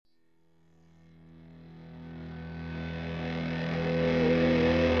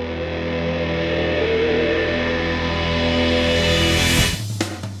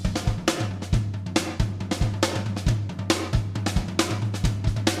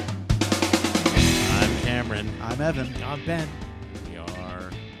Glenn. I'm Evan. I'm Ben. We are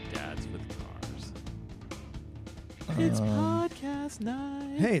Dads with Cars. It's podcast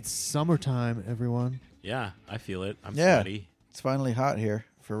night. Hey, it's summertime, everyone. Yeah, I feel it. I'm Yeah. sweaty. It's finally hot here,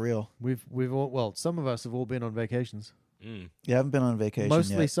 for real. We've all, well, some of us have all been on vacations. You haven't been on vacation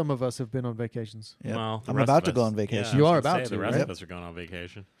Mostly yet. some of us have been on vacations. Yep. Well, the I'm rest about of to go us- on vacation. Yeah, You I are was gonna about say, to, The rest right? of us are going on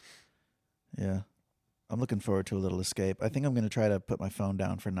vacation. Yeah. I'm looking forward to a little escape. I think I'm going to try to put my phone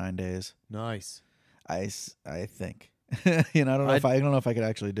down for 9 days. Nice. I think. I don't know if I don't know if I could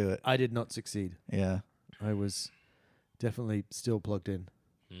actually do it. I did not succeed. Yeah. I was definitely still plugged in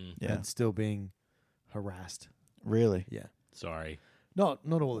Yeah. and still being harassed. Really? Yeah. Sorry. Not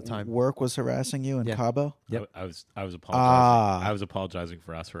all the time. Work was harassing you in Yeah. Cabo? Yep. I was apologizing. Ah. I was apologizing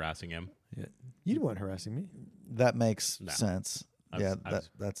for us harassing him. Yeah. You weren't harassing me. That makes No. sense. I was- Yeah, I was-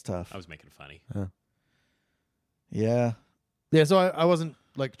 that's tough. I was making it funny. Yeah. Yeah, so I wasn't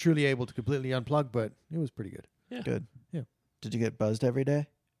like truly able to completely unplug, but it was pretty good. Yeah. Good. Yeah. Did you get buzzed every day?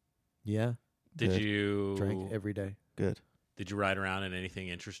 Yeah. Did Good. you Drank every day. Good. Did you ride around in anything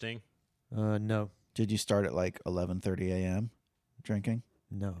interesting? No. Did you start at like 11:30 a.m. drinking?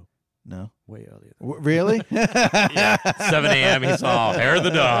 No. No. Way earlier. Really? Yeah. 7 a.m. He saw Hair of the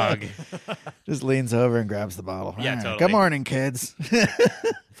dog. Just leans over and grabs the bottle. Yeah, All right. totally. Good morning, kids.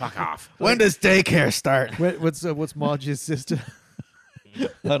 Fuck off. When does daycare start? What's Marge's sister?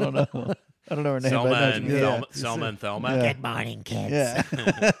 I don't know. I don't know her name. Selma but I know and she- Thelma. Selma and Thelma. Yeah. morning, kids. Yeah.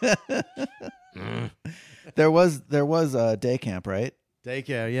 there was a day camp, right?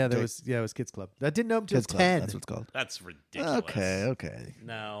 Daycare. Yeah, it was kids club. That didn't open till Kids Club, 10. that's what it's called. That's ridiculous. Okay.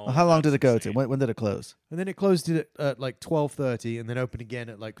 No. Well, how long did it go that's to? insane. When did it close? And then it closed at like 12:30 and then opened again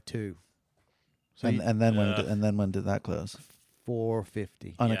at like 2. So And then Ugh. when did that close?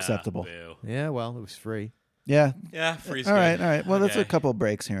 4:50. Unacceptable. Yeah, boo. Yeah, well, it was free. Yeah. Yeah, freeze. All right. Well, that's a Okay. couple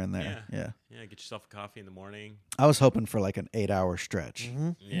breaks here and there. Yeah. Yeah, get yourself a coffee in the morning. I was hoping for like an 8-hour stretch.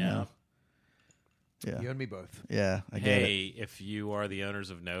 Yeah. Yeah. You and me both. Yeah. I get it. Hey, if you are the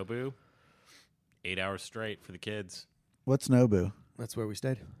owners of Nobu, 8 hours straight for the kids. What's Nobu? That's where we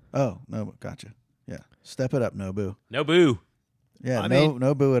stayed. Oh, Nobu. Gotcha. Yeah. Step it up, Nobu. Nobu. Yeah. I No mean-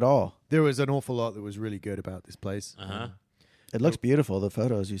 Nobu at all. There was an awful lot that was really good about this place. Uh-huh. It looks beautiful. The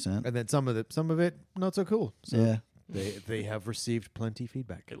photos you sent. And then some of it not so cool. So Yeah. they have received plenty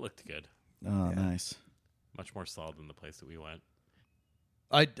feedback. It looked good. Oh, Yeah. nice. Much more solid than the place that we went.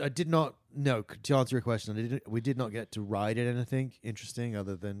 I did not know, to answer your question, we did not get to ride at anything interesting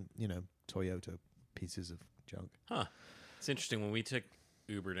other than, Toyota pieces of junk. Huh. It's interesting. When we took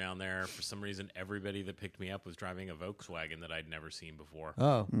Uber down there, for some reason, everybody that picked me up was driving a Volkswagen that I'd never seen before.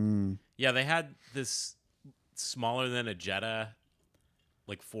 Oh. Yeah, they had this smaller than a Jetta,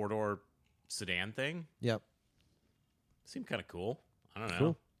 like 4-door sedan thing. Yep. Seemed kind of cool. I don't know.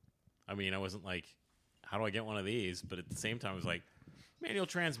 Cool. I mean, I wasn't like, how do I get one of these? But at the same time, I was like, manual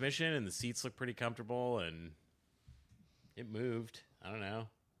transmission and the seats look pretty comfortable and it moved. I don't know.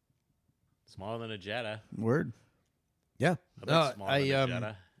 Smaller than a Jetta. Word. Yeah. I bet smaller than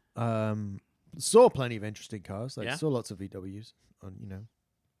a I Jetta. saw plenty of interesting cars. Like Yeah? saw lots of VWs on,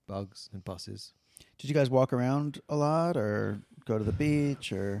 bugs and buses. Did you guys walk around a lot or go to the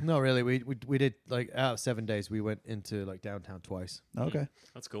beach or? No, really. We did like out of 7 days we went into like downtown twice. Okay.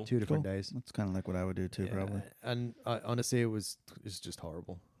 That's cool. 2 different Cool. days. That's kind of like what I would do too, probably. And honestly, it's just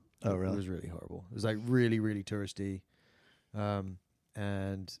horrible. Oh, really? It was really horrible. It was like really, really touristy,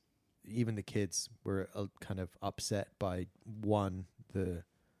 and even the kids were kind of upset by the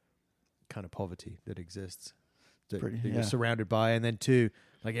kind of poverty that exists that Pretty- you're yeah. surrounded by, and then 2,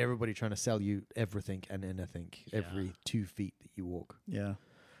 like everybody trying to sell you everything and anything every Yeah. 2 feet that you walk. Yeah.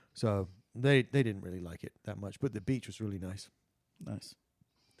 So they didn't really like it that much, but the beach was really nice. Nice.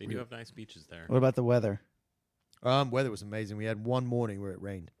 They do have nice beaches there. What about the weather? Weather was amazing. We had one morning where it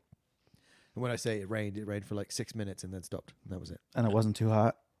rained. And when I say it rained for like 6 minutes and then stopped. And that was it. And it wasn't too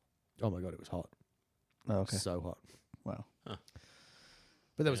hot? Oh my God, it was hot. Oh, okay. So hot. Wow.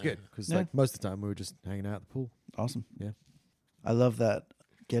 But that was Yeah. good because Yeah. like most of the time we were just hanging out at the pool. Awesome. Yeah. I love that.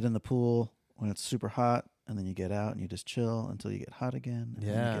 Get in the pool when it's super hot, and then you get out and you just chill until you get hot again. And then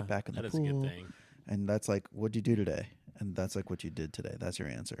Yeah. you get back in That the is a pool. good thing. And that's like, what'd you do today? And that's like what you did today. That's your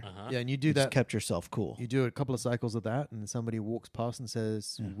answer. Uh-huh. Yeah, and you do You just that. kept yourself cool. You do a couple of cycles of that, and somebody walks past and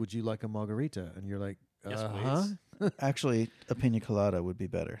says, Yeah. "Would you like a margarita?" And you're like, Yes, "Huh?" please. Actually, a pina colada would be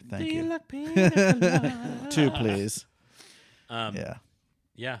better. Thank Do you. like pina colada? 2, please. Yeah,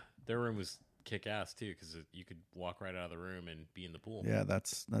 Yeah. their room was kick ass too because you could walk right out of the room and be in the pool. Yeah,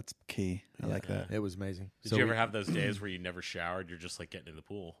 that's key. I like Yeah. that. It was amazing. Did So you we- ever have those days where you never showered? You're just like getting in the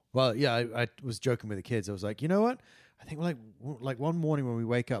pool. Well, yeah, I was joking with the kids. I was like, you know what? I think like one morning when we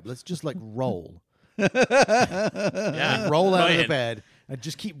wake up, let's just like roll. Yeah. Roll out of the Brilliant. bed and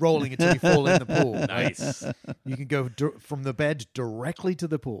just keep rolling until you fall in the pool. Nice. You can go from the bed directly to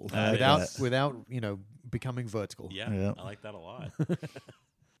the pool That is- without becoming vertical. Yeah, Yeah. I like that a lot.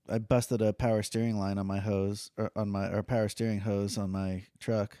 I busted a power steering line on my hose or power steering hose on my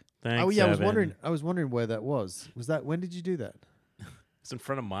truck. Thanks, Oh yeah, Evan. I was wondering where that was. Was that when did you do that? It's in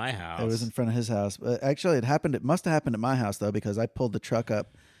front of my house. It was in front of his house. But actually, it must have happened at my house though, because I pulled the truck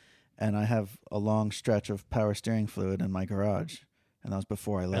up, and I have a long stretch of power steering fluid in my garage, and that was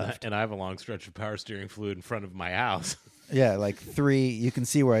before I left. And I have a long stretch of power steering fluid in front of my house. Yeah, like 3. You can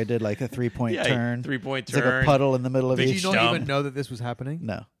see where I did like a 3-point Yeah, turn. 3-point It's like turn. a puddle in the middle of Big Did each. you not dump. even know that this was happening?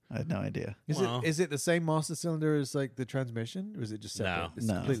 No, I had no idea. Well. Is it the same master cylinder as like the transmission, or is it just separate? No. It's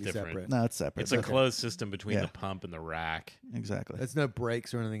No. completely It's different. separate. No, it's separate. It's a Okay. closed system between Yeah. the pump and the rack. Exactly. There's no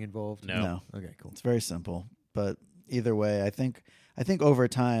brakes or anything involved. No. Okay, cool. It's very simple, but either way, I think over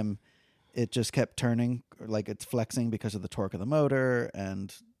time, it just kept turning, like it's flexing because of the torque of the motor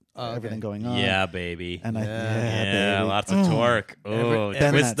and Oh, everything okay. going on. Yeah, baby. and I yeah, baby. lots of torque. Oh,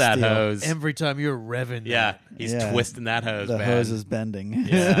 Bend twist that that steel. hose. Every time you're revving, Yeah, that, he's Yeah. twisting that hose, the man. hose is bending.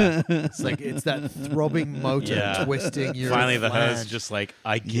 Yeah. it's like it's that throbbing motor Yeah. twisting your. Finally, the hose flange. just like,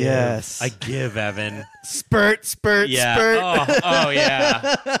 I give. Yes. I give, Evan. spurt, spurt, Yeah. spurt. Oh,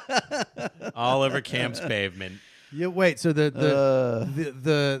 yeah. All over Cam's pavement. Yeah. Wait. So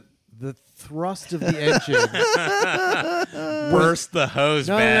the thrust of the engine. Burst the hose,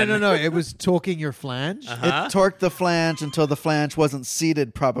 No, man. no. It was torquing your flange. Uh-huh. It torqued the flange until the flange wasn't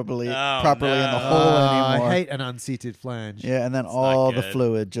seated properly in Oh, the no. hole anymore. I hate an unseated flange. Yeah, and then not all the good.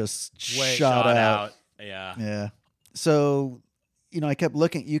 fluid just Wait, shot out. Yeah. Yeah. So, I kept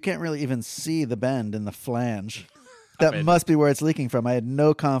looking. You can't really even see the bend in the flange. That mean- must be where it's leaking from. I had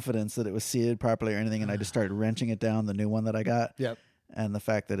no confidence that it was seated properly or anything, and I just started wrenching it down, the new one that I got. Yep. And the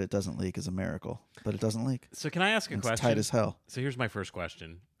fact that it doesn't leak is a miracle. But it doesn't leak. So can I ask a It's question? tight as hell. So here's my first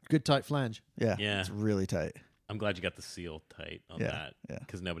question. Good tight flange. Yeah. Yeah. It's really tight. I'm glad you got the seal tight on Yeah, that. yeah.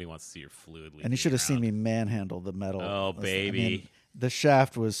 Because nobody wants to see your fluid leaking. And you should have seen around. me manhandle the metal. Oh, baby. The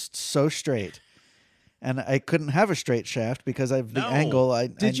shaft was so straight. And I couldn't have a straight shaft because of the No. angle.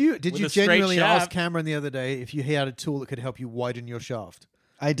 Did you With a straight genuinely ask shaft- Cameron the other day if he had a tool that could help you widen your shaft?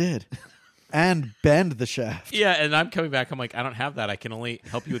 I did. And bend the shaft. Yeah, and I'm coming back. I'm like, I don't have that. I can only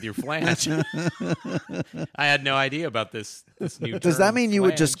help you with your flange. I had no idea about this new. Does that term, mean you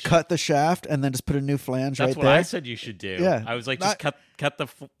would just flange. cut the shaft and then just put a new flange That's right what there? I said you should do. Yeah. I was like, Not- just cut the.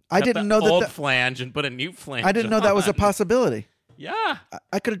 I cut didn't the know that old that- flange and put a new flange. I didn't know that was a on. possibility. Yeah,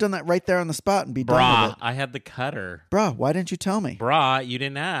 I could have done that right there on the spot and be done brah, with it. I had the cutter. Brah, why didn't you tell me? Brah, you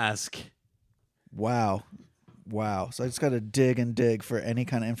didn't ask. Wow. So I just got to dig and dig for any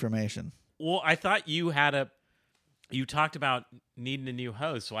kind of information. Well, I thought you had a. You talked about needing a new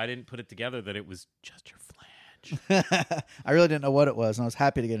hose, so I didn't put it together that it was just your flange. I really didn't know what it was, and I was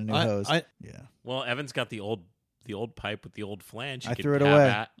happy to get a new I- hose. I- Yeah. Well, Evan's got the old pipe with the old flange. You I could threw it have away.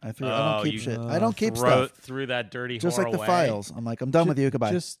 that. I don't keep you shit. I don't keep throw- stuff. Threw that dirty Just whore like the away. files. I'm like, I'm done with you.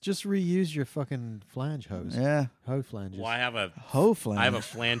 Goodbye. Just reuse your fucking flange hose. Yeah. Hoe flanges. Well, I have a Hoe flange. I have a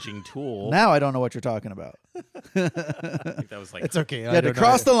flanging tool. Now I don't know what you're talking about. I think that was like It's okay. You had to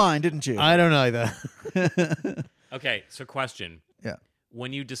cross the line, didn't you? I don't either. Okay, so question. Yeah.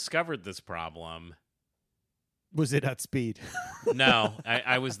 When you discovered this problem, Was it at speed? no,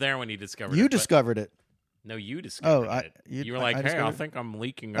 I was there when you discovered it. You but- discovered it. No, you discovered I- it. you- You were I like, hey, I discovered it? think I'm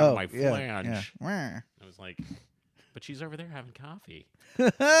leaking out Oh, my yeah, flange. yeah. I was like, but she's over there having coffee.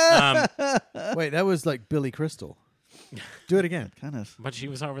 Wait, that was like Billy Crystal. Do it again. Kind of. But she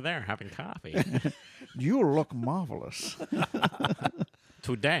was over there having coffee. You look marvelous.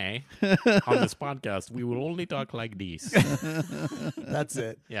 Today, on this podcast, we will only talk like this. That's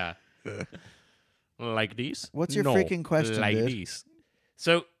it. Yeah. Like this? What's your No, freaking question, Like dude? this.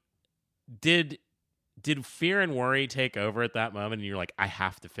 So, did fear and worry take over at that moment and you're like, I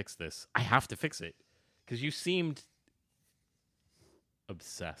have to fix this. I have to fix it. Because you seemed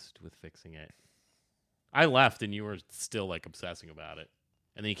obsessed with fixing it. I left and you were still like obsessing about it.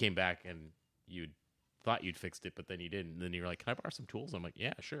 And then you came back and you thought you'd fixed it, but then you didn't. And then you're like, can I borrow some tools? I'm like,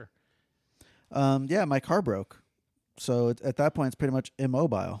 yeah, sure. Yeah, my car broke. So at that point, it's pretty much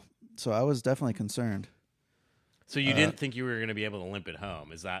immobile. So I was definitely concerned. So you didn't think you were going to be able to limp it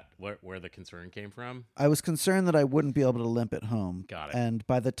home. Is that where the concern came from? I was concerned that I wouldn't be able to limp it home. Got it. And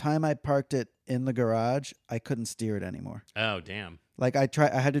by the time I parked it in the garage, I couldn't steer it anymore. Oh, damn. Like I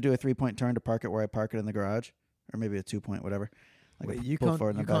had to do a 3-point turn to park it where I park it in the garage, or maybe a 2-point, whatever. Like Wait, I you pull can't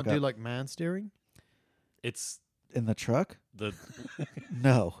forward and you then can't back do up. like man steering? It's In the truck? the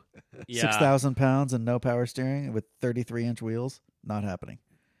No. yeah. 6,000 pounds and no power steering with 33-inch wheels? Not happening.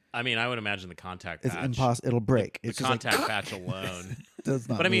 I mean, I would imagine the contact It's patch. impossible. It'll break. The It's just contact patch alone. does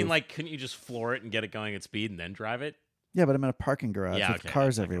not. But I mean, move. like, couldn't you just floor it and get it going at speed and then drive it? yeah, but I'm in a parking garage Yeah, with okay,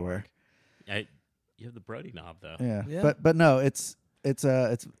 cars that's not gonna everywhere. You have the Brody knob though. Yeah. Yeah. but no, it's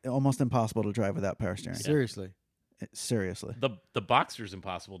almost impossible to drive without power steering. Seriously. Seriously. The Boxer's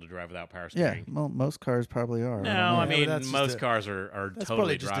impossible to drive without power Yeah, steering. well, most cars probably are. No, don't know. I mean that's just most a- cars are That's totally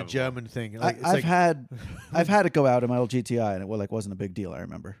probably just a drivable. German thing. Like, it's I've like, had it go out in my old GTI, and it wasn't a big deal. I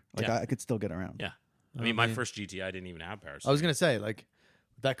remember, like Yeah. I could still get around. Yeah. I mean, my first GTI didn't even have power steering. I was gonna say like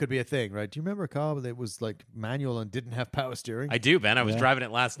that could be a thing, right? Do you remember a car that was like manual and didn't have power steering? I do, Ben. I was Yeah. driving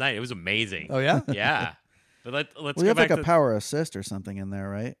it last night. It was amazing. Oh yeah. Yeah. But let's Well, go you have back like a to power assist or something in there,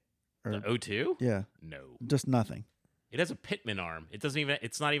 right? the O2. Yeah, No, just nothing. it has a pitman arm. It doesn't even.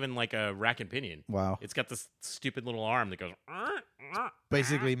 It's not even like a rack and pinion. Wow. It's got this stupid little arm that goes.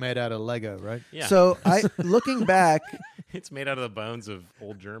 Basically made out of Lego, right? Yeah. So looking back, it's made out of the bones of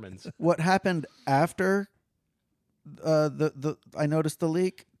old Germans. what happened after I noticed the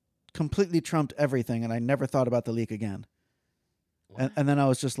leak completely trumped everything, and I never thought about the leak again. And then I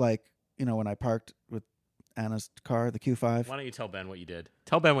was just like, when I parked with Anna's car, the Q5. Why don't you tell Ben what you did?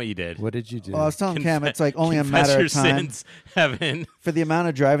 Tell Ben what you did. What did you do? Well, I was telling Cam, Confe- it's like only a confess matter your of time. sins, Heaven. For the amount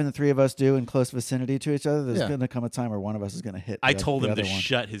of driving the three of us do in close vicinity to each other, there's Yeah. going to come a time where one of us is going to hit. I the, told the him to other one.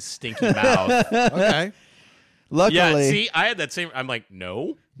 shut his stinky mouth. Okay. Luckily, Yeah, see, I had that same. I'm like,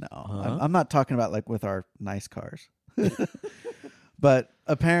 no. no, Uh-huh. I'm not talking about like with our nice cars. But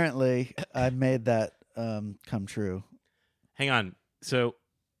apparently, I made that come true. Hang on. So,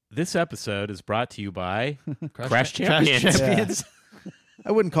 this episode is brought to you by Crash Crash Champions. Champions.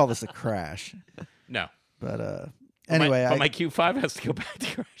 I wouldn't call this a crash, No. but anyway, but my Q5 has to go back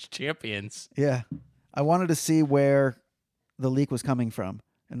to Crash Champions. yeah, I wanted to see where the leak was coming from.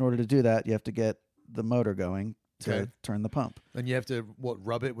 In order to do that, you have to get the motor going to Okay. turn the pump. And you have to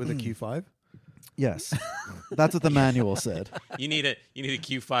rub it with a Q5? Yes, that's what the manual said. You need a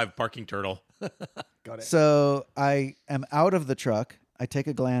Q5 parking turtle. Got it. So I am out of the truck. I take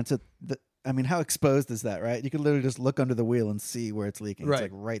a glance at the. I mean, how exposed is that, right? You can literally just look under the wheel and see where it's leaking. Right.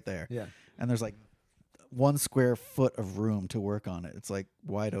 It's like right there. Yeah. And there's like 1 square foot of room to work on it. It's like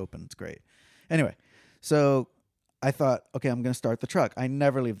wide open. It's great. Anyway, so I thought, okay, I'm going to start the truck. I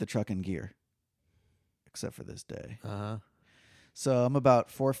never leave the truck in gear, except for this day. Uh-huh. So I'm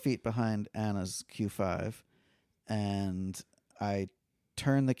about 4 feet behind Anna's Q5, and I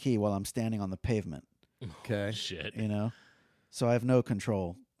turn the key while I'm standing on the pavement, Okay. Shit. So I have no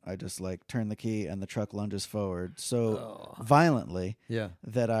control. I just like turn the key and the truck lunges forward so Oh. violently Yeah.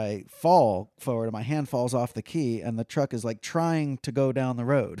 that I fall forward and my hand falls off the key and the truck is like trying to go down the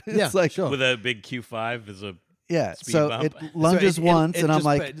road. Yeah, It's like, sure. With a big Q5 is a yeah. speed So bump. it lunges So once it and I'm just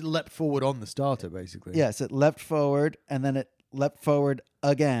like, it leapt forward on the starter, basically. yes, it leapt forward and then it leapt forward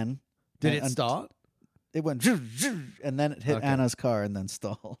again. Did And- it start? It went and then it hit Okay. Anna's car and then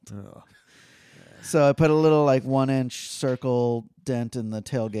stalled. Oh. So I put a little like 1-inch circle dent in the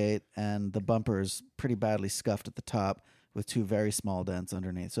tailgate, and the bumper is pretty badly scuffed at the top with 2 very small dents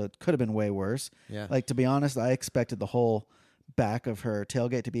underneath. So it could have been way worse. Yeah. Like, to be honest, I expected the whole back of her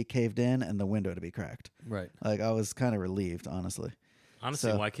tailgate to be caved in and the window to be cracked. Right. Like, I was kind of relieved, honestly.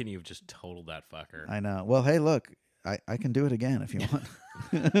 honestly. So- Why couldn't you have just totaled that fucker? I know. Well, hey, look, I can do it again if you want.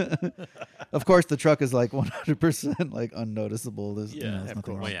 Of course, the truck is like 100% like unnoticeable. There's, Yeah, there's of nothing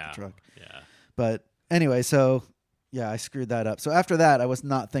wrong Well, with yeah, the truck. yeah. But anyway, so yeah, I screwed that up. So after that, I was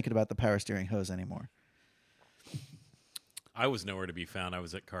not thinking about the power steering hose anymore. I was nowhere to be found. I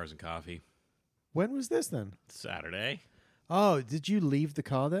was at Cars and Coffee When was this then? Saturday. Oh, did you leave the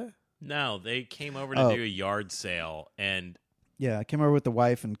car there? No, they came over to Oh. do a yard sale, and Yeah, I came over with the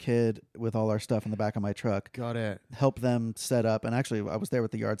wife and kid with all our stuff in the back of my truck, Got it. helped them set up, and actually I was there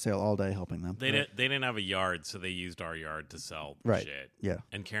with the yard sale all day helping them. they didn't have a yard, so they used our yard to sell Right. shit. Yeah,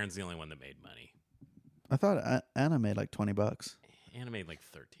 And Karen's the only one that made money. I thought Anna made like $20, Anna made like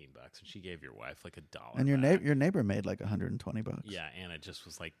 $13, and she gave your wife like $1. and your back. neighbor made like $120. Yeah, Anna just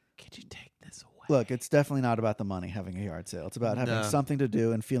was like, "Could you take this away?" Look, it's definitely not about the money having a yard sale. It's about having No. something to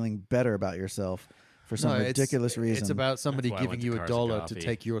do and feeling better about yourself for some ridiculous reason. It's about somebody That's why I giving went to you Cars and $1 to Coffee.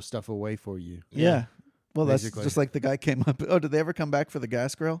 take your stuff away for you. yeah. Well, that's Basically. just like the guy came up. Oh, did they ever come back for the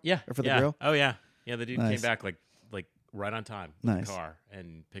gas grill? Yeah, Or for yeah. the grill? Oh yeah, yeah. The dude came Nice. back like right on time with Nice. the car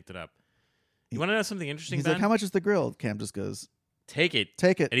and picked it up. You want to know something interesting, He's Ben? like, how much is the grill? Cam just goes, Take it.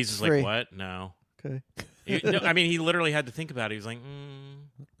 take it. And he's it's just free. like, "What? No." Okay. No, I mean, he literally had to think about it. He was like,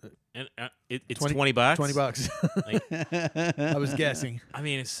 and it's 20 $20. $20. Like, I was guessing. I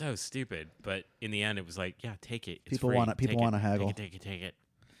mean, it's so stupid, but in the end, it was like, yeah, take it. It's People free. wanna- people Take it. wanna haggle. Take it.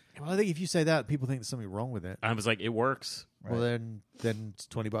 Well, I think if you say that, people think there's something wrong with it. I was like, it works. Right. Well, then it's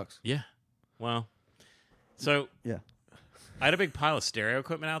 $20. Yeah. Well, so Yeah. I had a big pile of stereo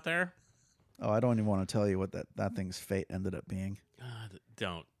equipment out there. Oh, I don't even want to tell you what that thing's fate ended up being.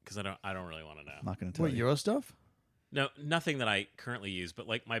 Don't, because I don't really want to know. I'm not going to tell What, you. Euro stuff? No, nothing that I currently use, but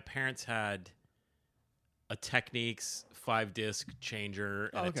like my parents had a Technics 5-disc changer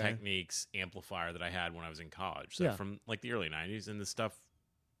and Okay. a Technics amplifier that I had when I was in college. So Yeah. from like the early 90s, and this stuff,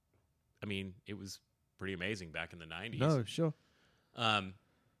 I mean, it was pretty amazing back in the 90s. No, sure.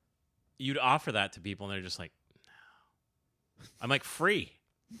 You'd offer that to people, and they're just like, no. I'm like, free.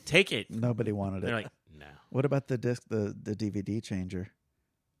 Take it. Nobody wanted it. They're like, no. What about the disc, the DVD changer?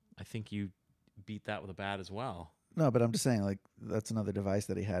 I think you beat that with a bat as well. No, but I'm just saying, like, that's another device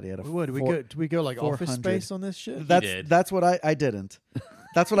that he had. He had a What, do we go like office 400. space on this shit? did. That's what I didn't.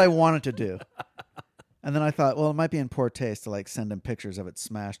 That's what I wanted to do. And then I thought, well, it might be in poor taste to like send him pictures of it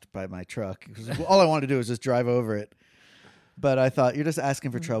smashed by my truck. 'Cause all I wanted to do was just drive over it. But I thought you're just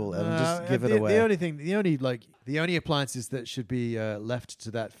asking for trouble, Evan. Just give it away. The only appliances that should be left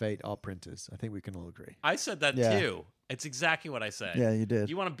to that fate are printers. I think we can all agree. I said that Yeah. too. It's exactly what I said. Yeah, you did.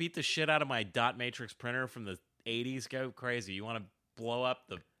 You want to beat the shit out of my dot matrix printer from the 80s? Go crazy. You want to blow up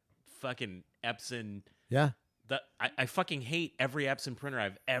the fucking Epson? Yeah. I fucking hate every Epson printer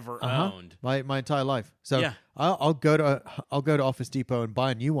I've ever Uh-huh. owned. My entire life. So Yeah. I'll go to Office Depot and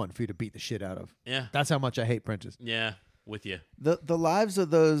buy a new one for you to beat the shit out of. Yeah. That's how much I hate printers. Yeah. With you. The lives of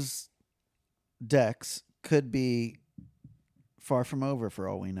those decks could be far from over for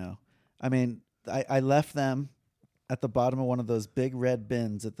all we know. I mean, I left them at the bottom of one of those big red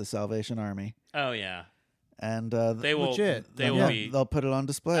bins at the Salvation Army, Oh, yeah. and They will. Legit. They will yeah, be. they'll put it on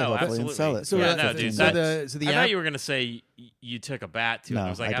display Oh, hopefully absolutely. and sell it. So Yeah, for no, 15 dude, so bucks. the I app, thought you were gonna say you took a bat to it. No, I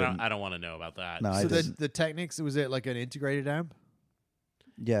was like, I I didn't. don't want to know about that. No, I so didn't. the Technics, was it like an integrated amp?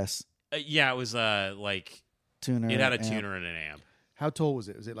 Yes, Yeah, it was like tuner. it had a amp. tuner and an amp. How tall was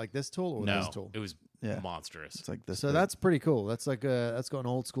it? Was it like this tall or this No, tall? it was Yeah. monstrous. It's like this. So big. that's pretty cool. That's like that's got an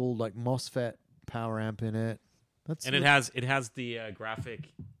old school like MOSFET power amp in it. That's And it has the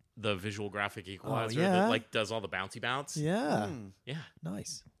the visual graphic equalizer yeah. that like does all the bouncy bounce. yeah, Yeah.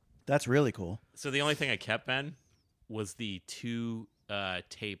 nice. That's really cool. So the only thing I kept, Ben, was the 2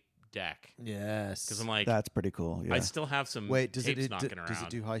 tape deck, Yes, because I'm like, That's pretty cool. Yeah. I still have some wait, does tapes it knocking around. does it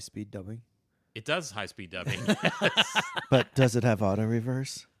do high speed dubbing? It does high speed dubbing But does it have auto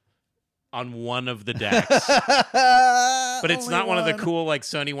reverse? on one of the decks, but it's not one of the cool like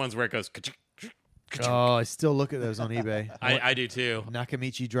Sony ones where it goes. Oh, I still look at those on eBay. I do too.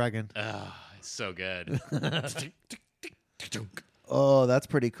 Nakamichi Dragon. It's so good. Oh, that's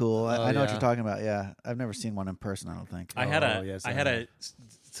pretty cool. I know what yeah. you're talking about. Yeah, I've never seen one in person. I don't think. I had Oh, yes, I had have. a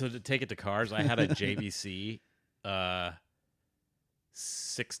so to take it to cars, I had a JVC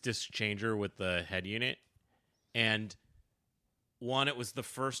 6-disc changer with the head unit, and one, it was the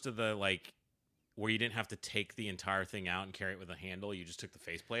first of the like where you didn't have to take the entire thing out and carry it with a handle. You just took the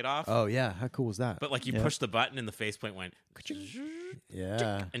faceplate off. Oh yeah, how cool was that? But like you Yeah. pushed the button and the faceplate went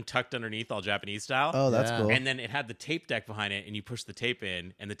yeah, and tucked underneath, all Japanese style. Oh, that's Yeah. cool. And then it had the tape deck behind it, and you push the tape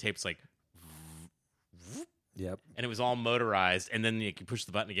in, and the tape's like, yep. and it was all motorized. And then you push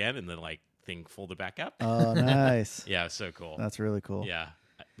the button again, and the like thing folded back up. Oh, nice. Yeah, it was so cool. That's really cool. Yeah,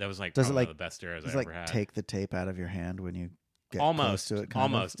 that was like Does it, probably like- one of the best stereos Does I it, ever like had. take the tape out of your hand when you get close almost, to it? kind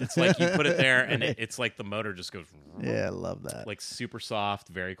of? almost. It's like you put it there, and it's like the motor just goes. Yeah, I love that. Like super soft,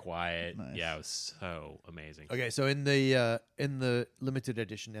 very quiet. Nice. Yeah, it was so amazing. Okay, so in the limited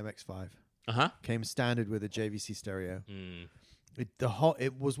edition MX5 Uh huh. came standard with a JVC stereo. Mm.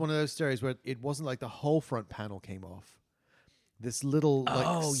 It was one of those stereos where it wasn't like the whole front panel came off. This little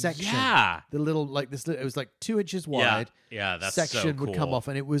like section, yeah. the little like this. It was like 2 inches wide. Yeah, that's section so cool. would come off,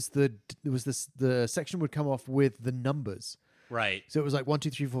 and the section would come off with the numbers. Right. So it was like 1, 2,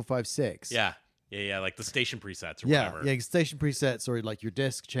 3, 4, 5, 6. Yeah. Like the station presets or Yeah, whatever. yeah, station presets or like your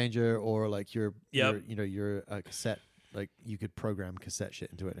disc changer or like your Yep. your cassette, like you could program cassette shit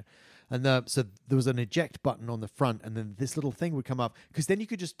into it. And so there was an eject button on the front, and then this little thing would come up because then you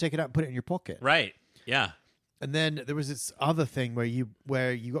could just take it out and put it in your pocket. Right. Yeah. And then there was this other thing where you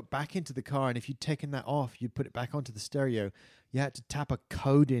got back into the car, and if you'd taken that off, you'd put it back onto the stereo. You had to tap a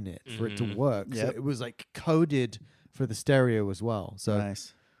code in it for it to work. So Yep. it was like coded for the stereo as well. So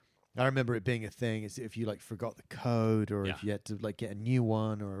Nice. I remember it being a thing. Is if you like forgot the code, or Yeah. if you had to like get a new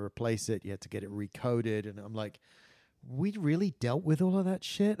one or replace it, you had to get it recoded. And I'm like, we really dealt with all of that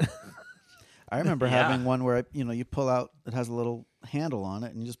shit. I remember Yeah. having one where you pull out. It has a little handle on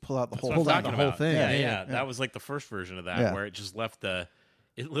it, and you just pull out the That's whole what I'm Pull out talking the whole about. thing. Yeah, Yeah, yeah, yeah. That was like the first version of that Yeah. where it just left the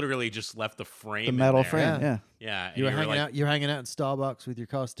It literally just left the frame. The metal in there. frame. Yeah. Yeah. And You were were hanging like, out. You're hanging out in Starbucks with your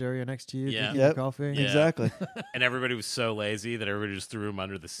car stereo next to you, Yeah. drinking Yep. your coffee. Yeah. Exactly. And everybody was so lazy that everybody just threw him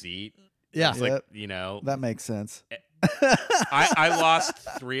under the seat. Yeah. It's like, Yep. you know, That makes sense. I lost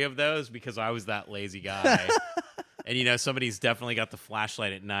 3 of those because I was that lazy guy. And, you know, somebody's definitely got the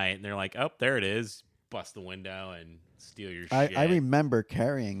flashlight at night and they're like, oh, there it is. Bust the window and steal your shit. I remember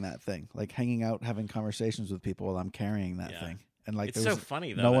carrying that thing, like hanging out, having conversations with people while I'm carrying that Yeah. thing. And like, It's there so was-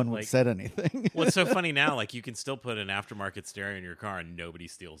 funny, though. no that, one like, said anything. well, it's so funny now. Like, you can still put an aftermarket stereo in your car and nobody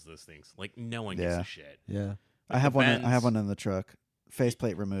steals those things. Like, no one gives Yeah. a shit. Yeah. I have the one. I Benz- have one in the truck.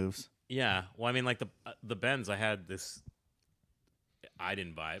 Faceplate removes. Yeah. Well, I mean, like the Benz, I had this. I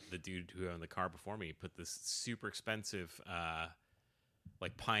didn't buy it. The dude who owned the car before me put this super expensive,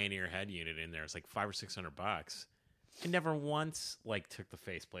 like Pioneer head unit in there. It's like $500 or $600. I never once like took the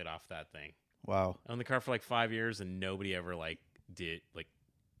faceplate off that thing. Wow. I owned the car for like 5 years, and nobody ever like did. Like,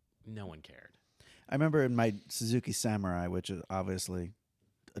 no one cared. I remember in my Suzuki Samurai, which is obviously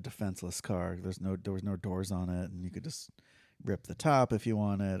a defenseless car. There was no doors on it, and you could just rip the top if you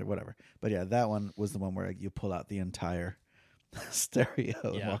wanted or whatever. But yeah, that one was the one where you pull out the entire stereo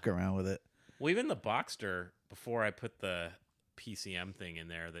and Yeah. walk around with it. Well, even the Boxster, before I put the PCM thing in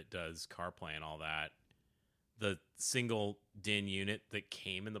there that does CarPlay and all that, the single DIN unit that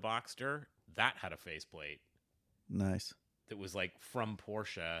came in the Boxster, that had a faceplate Nice. that was like from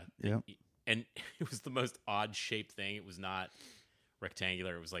Porsche. Yep. And it was the most odd shaped thing. It was not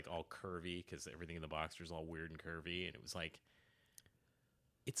rectangular. It was like all curvy because everything in the Boxster is all weird and curvy. And it was like,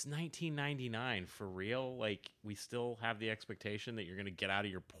 it's 1999 for real. Like, we still have the expectation that you're going to get out of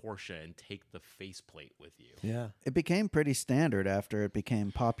your Porsche and take the faceplate with you. Yeah. It became pretty standard after it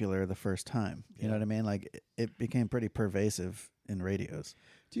became popular the first time. You know what I mean? Like it became pretty pervasive in radios.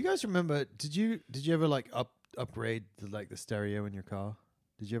 Do you guys remember? Did you ever like upgrade the stereo in your car?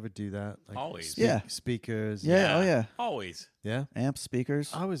 Did you ever do that? Like Always. Yeah. Speakers. Yeah. Oh yeah. Always. Yeah. Amps,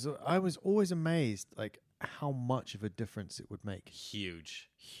 speakers. I was always amazed like how much of a difference it would make. Huge.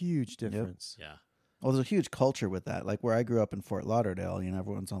 Huge difference. Yeah. Well, there's a huge culture with that. Like where I grew up in Fort Lauderdale,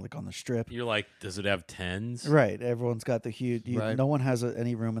 everyone's on the strip. You're like, does it have 10s? Right. Everyone's got the huge. Right. No one has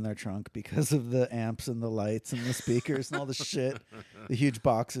any room in their trunk because of the amps and the lights and the speakers and all the shit. The huge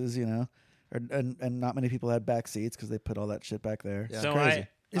boxes, and not many people had back seats because they put all that shit back there. Yeah. It's So crazy.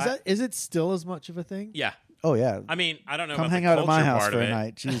 Is it still as much of a thing? Yeah. Oh yeah. I mean, I don't know Come about hang the out at my culture house part for of a it.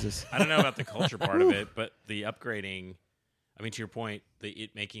 night. Jesus. I don't know about the culture part of it, but the upgrading, I mean, to your point,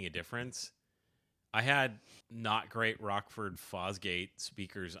 it making a difference. I had not great Rockford Fosgate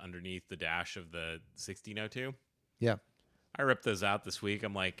speakers underneath the dash of the 1602. Yeah. I ripped those out this week.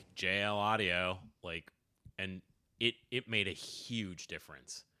 I'm like, JL Audio, and it made a huge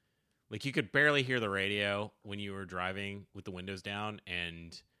difference. Like, you could barely hear the radio when you were driving with the windows down,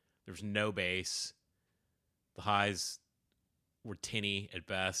 and there was no bass. The highs were tinny at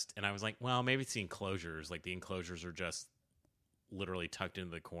best, and I was like, well, maybe it's the enclosures. Like, the enclosures are just literally tucked into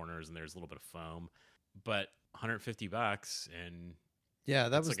the corners, and there's a little bit of foam. But $150, and Yeah, that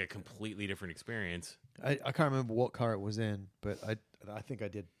that's was like a completely different experience. I can't remember what car it was in, but I think I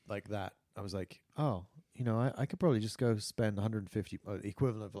did like that. I was like, oh, I could probably just go spend 150, the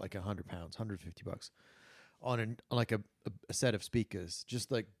equivalent of like £100, $150 on a set of speakers,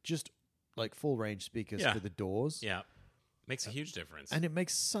 just like full range speakers Yeah. for the doors. Yeah. Makes a huge difference. And it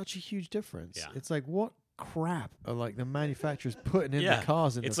makes such a huge difference. Yeah. It's like, what crap are like the manufacturers putting in Yeah. the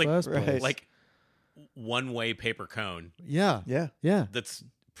cars in It's the like- first Right. place? like one-way paper cone yeah. Yeah. Yeah. that's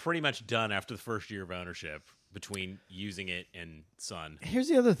pretty much done after the first year of ownership between using it and Sun. Here's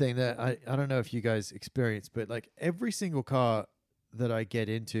the other thing that I don't know if you guys experience, but like every single car that I get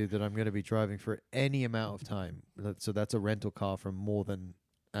into that I'm going to be driving for any amount of time, so that's a rental car for more than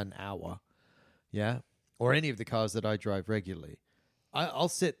an hour, yeah, or any of the cars that I drive regularly, I'll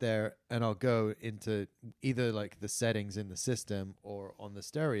sit there and I'll go into either like the settings in the system or on the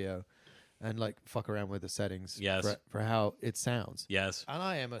stereo and like fuck around with the settings Yes. for how it sounds. Yes. And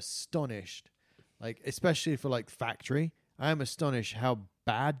I am astonished, like, especially for like factory, I am astonished how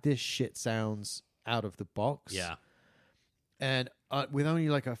bad this shit sounds out of the box. Yeah. And with only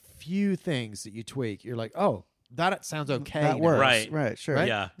like a few things that you tweak, you're like, oh, that sounds okay. That now. works. Right. Right. Sure. Right?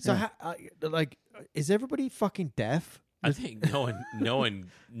 Yeah. So, Yeah. is everybody fucking deaf? I think no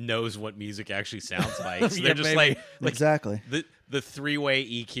one knows what music actually sounds like. So Yeah, they're just maybe. like Exactly. the 3-way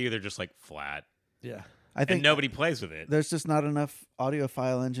EQ, they're just like flat. Yeah. I think And nobody plays with it. there's just not enough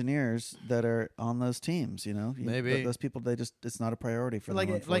audiophile engineers that are on those teams. Maybe. Those people, it's not a priority for them. Like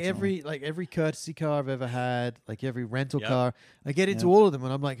unfortunately. every courtesy car I've ever had, like every rental Yep. car, I get into Yep. all of them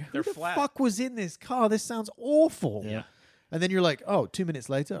and I'm like, who They're the flat. fuck was in this car? This sounds awful. Yeah. And then you're like, oh, 2 minutes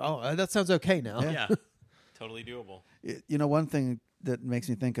later, that sounds okay now. Yeah. Totally doable. One thing that makes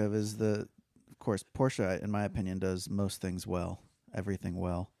me think of is of course, Porsche, in my opinion, does most things well, everything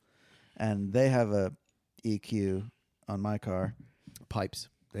well. And they have a EQ on my car. Pipes.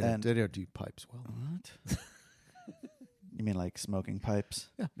 They And- don't do pipes well. What? You mean like smoking pipes?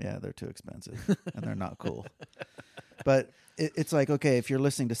 Yeah. Yeah, they're too expensive and they're not cool. But it's like, okay, if you're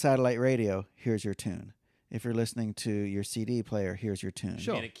listening to satellite radio, here's your tune. If you're listening to your CD player, here's your tune.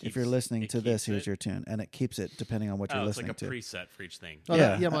 Sure. And it If you're keeps- listening it to this, keeps here's it. your tune. And it keeps it depending on what you're Oh, it's listening like a to. preset for each thing. Oh,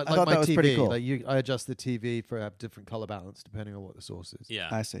 Yeah, yeah, I like thought my that was TV. pretty cool. Like I adjust the TV for have different color balance depending on what the source is. Yeah.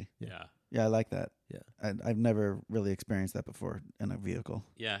 I see. Yeah. Yeah, I like that. Yeah. I've never really experienced that before in a vehicle.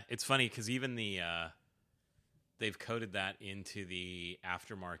 Yeah. It's funny because even they've coded that into the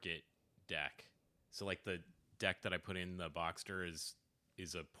aftermarket deck. So like the deck that I put in the Boxster is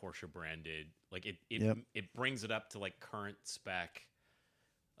a Porsche branded. Like Yep. it brings it up to like current spec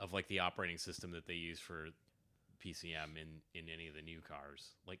of like the operating system that they use for PCM in any of the new cars,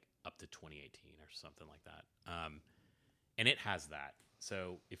 like up to 2018 or something like that. And it has that.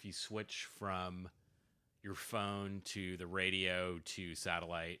 So if you switch from your phone to the radio to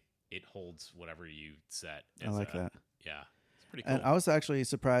satellite, it holds whatever you set. I like that. Yeah, it's pretty cool. And I was actually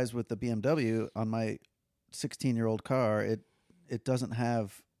surprised with the BMW on my 16-year-old car. It doesn't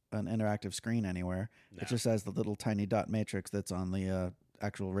have an interactive screen anywhere. No. It just has the little tiny dot matrix that's on the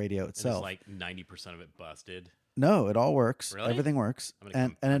actual radio It's itself. like 90% of it busted. No, it all works. Really? Everything works. I'm gonna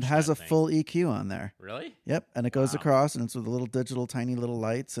And come it punch has that a thing. full EQ on there. Really? Yep, and it goes Wow. across, and it's with little digital, tiny little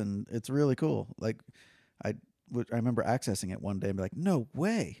lights, and it's really cool. Like, I remember accessing it one day and be like, "No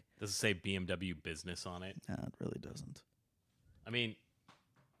way!" Does it say BMW business on it? No, it really doesn't. I mean,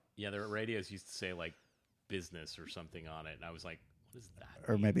 yeah, their radios used to say like business or something on it, and I was like, what is that?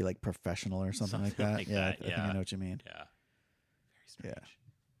 Or mean? maybe like professional or something like Something that. like Yeah, that, I think I yeah. know what you mean. Yeah. Very strange.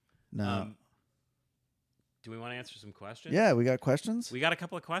 No, Do we want to answer some questions? yeah, we got questions. We got a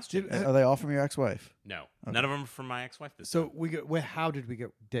couple of questions. Are they all from your ex-wife? No. Okay. None of them are from my ex-wife this So time. we get how did we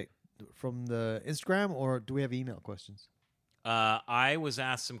get Dick from the Instagram or do we have email questions? I was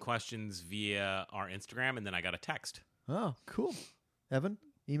asked some questions via our Instagram, and then I got a text. Oh, cool. Evan,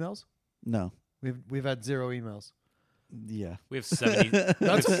 emails? No. We've had 0 emails. Yeah. We have 70.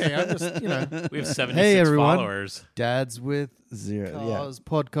 That's okay. I'm just We have 76 Hey, everyone. followers. dads with Zero. Yeah.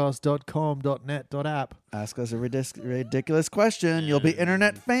 carspodcast.com.net.app. Ask us a ridiculous question. You'll be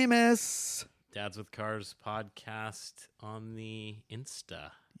internet famous. Dads with Cars podcast on the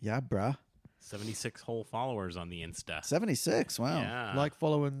Insta. Yeah, bruh. 76 whole followers on the Insta. 76. Wow. Yeah. Like,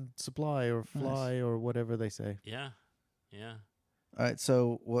 follow, and supply or fly or whatever they say. Yeah. Yeah. All right.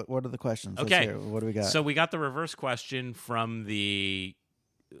 So what are the questions? Let's Okay. hear it. What do we got? So we got the reverse question from the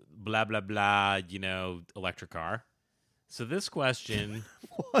blah, blah, blah, electric car. So this question,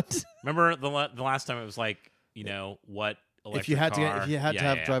 What? remember the last time it was like, what electric If you had car? to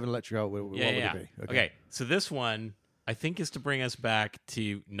have drive an electric car, what would yeah. it be? Okay. So this one, I think, is to bring us back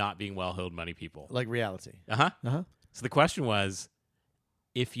to not being well-heeled money people. Like reality. Uh-huh. Uh-huh. So the question was,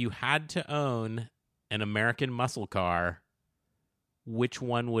 if you had to own an American muscle car, which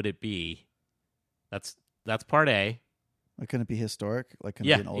one would it be? That's part A. Like, can it be historic? Like, can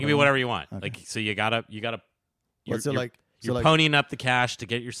Yeah, it be it an can older be one? whatever you want. Okay. Like, so you gotta. What's it like? You're like ponying up the cash to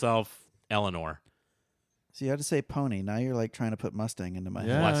get yourself Eleanor. So you had to say pony. Now you're like trying to put Mustang into my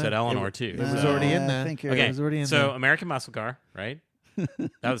Yeah. Well, head. I said Eleanor it- too. it was so- already in I there. think you're- Okay, It was already in so there. American muscle car, right?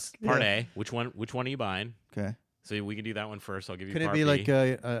 That was part Yeah. A. Which one are you buying? Okay. So we can do that one first. I'll give you. Could it part be B. like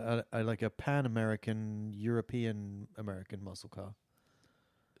a like a Pan-American, European American muscle car?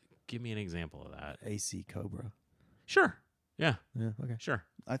 Give me an example of that. AC Cobra. Sure. Yeah. Yeah. Okay. Sure.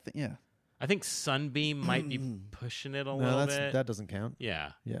 I think, yeah. I think Sunbeam might be pushing it a No, little bit. that doesn't count.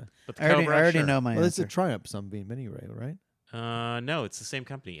 Yeah. Yeah. But the I already, Cobra, I already sure. know my Well, it's answer. a Triumph Sunbeam anyway, right? No, it's the same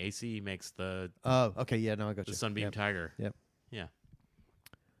company. AC makes the Oh, okay. Yeah. No, I got you. Sunbeam Yep. Tiger. Yep. Yeah.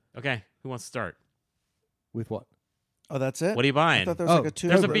 Okay. Who wants to start? With what? Oh, that's it? What are you buying? I thought there was Oh, like a two.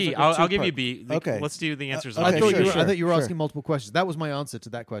 There's a it was B. like a I'll give you two-part- B. Okay. Let's do the answers. okay, I thought sure, I thought you were sure. asking multiple questions. That was my answer to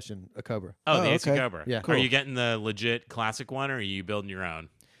that question. A Cobra. Oh, the Oh, AC okay. Cobra. Yeah. Are Cool. you getting the legit classic one, or are you building your own?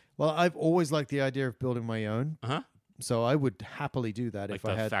 Well, I've always liked the idea of building my own, Uh huh. so I would happily do that Like if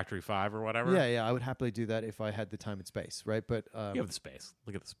the I had. Factory 5 or whatever. Yeah, I would happily do that if I had the time and space, right? But You have the space.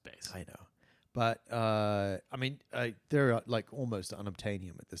 Look at the space. I know. But I mean, they're like almost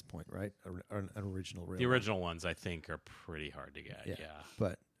unobtainium at this point, right? An original real The one. original ones, I think, are pretty hard to get. Yeah. Yeah.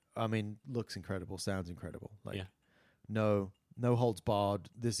 But I mean, looks incredible, sounds incredible. Like, Yeah. no holds barred.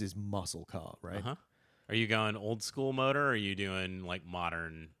 This is muscle car, right? Uh huh. Are you going old school motor, or are you doing like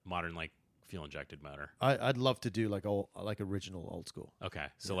modern like fuel injected motor. I'd love to do like original old school. Okay,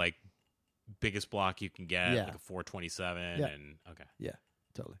 so like biggest block you can get, Yeah. like a 427, Yeah. and okay, Yeah,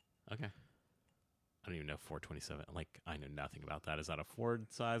 totally. okay. I don't even know 427. Like I know nothing about that. Is that a Ford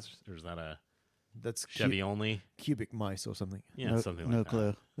size or is that a That's Chevy only? cubic mice or something. Yeah, no, something like no that.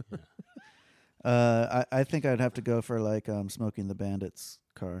 clue. Yeah. I think I'd have to go for like Smoking the Bandit's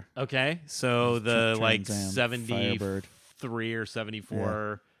car. Okay, so the like Trans Am 73 Firebird. or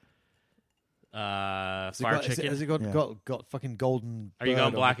 74 Has it Fire got, Chicken. has it Yeah. got fucking golden? Are you bird going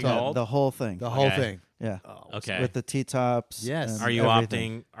on the black and top? gold? The whole thing. The whole Okay. thing. Yeah. Oh, Okay. With the T-tops. Yes. and Are you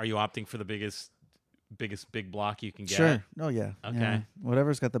everything. opting for the biggest big block you can get? Sure. Oh yeah. Okay. Yeah.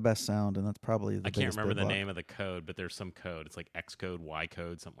 Whatever's got the best sound, and that's probably the I can't biggest remember big the block. name of the code, but there's some code. It's like X code, Y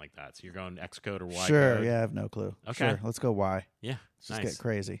code, something like that. So you're going X code or Y Sure. code? Yeah, I have no clue. Okay. Sure. Let's go Y. Yeah. Let's just Nice. get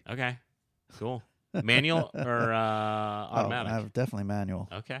crazy. Okay. Cool. Manual or automatic? Oh, definitely manual.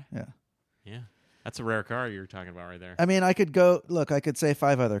 Okay. Yeah. Yeah. That's a rare car you're talking about right there. I mean, I could go. Look, I could say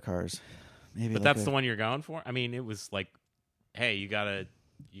 5 other cars. Maybe. But like that's the one you're going for? I mean, it was like, hey, you gotta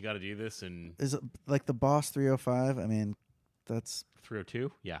do this in Is it like the Boss 305? I mean, that's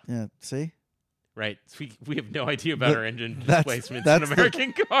 302? Yeah. yeah. See, Right. So we have no idea about The- our engine that's- displacements that's in the-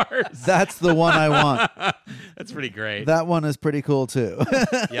 American cars. that's the one I want. That's pretty great. That one is pretty cool too.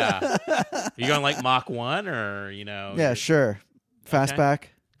 Yeah. Are you going like Mach 1 or, Yeah, sure. Fastback,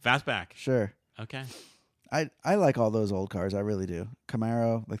 Fastback? sure. Okay. I like all those old cars. I really do.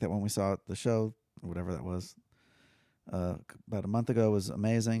 Camaro, like that one we saw at the show, whatever that was, about a month ago, was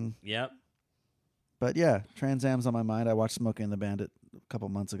amazing. Yep. But yeah, Trans Am's on my mind. I watched Smoking the Bandit a couple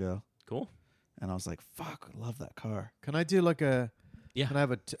months ago, Cool. and I was like, "Fuck, I love that car." Can I do like a? Yeah. Can I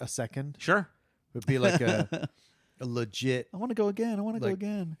have a second? Sure. It would be like a legit I want to go again. I want to go Like-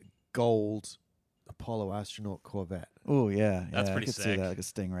 again. gold Apollo astronaut Corvette. Oh yeah, That's yeah, pretty I could see sick. that, like a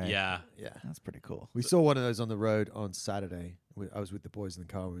Stingray. Yeah. Yeah. That's pretty cool. We saw one of those on the road on Saturday. I was with the boys in the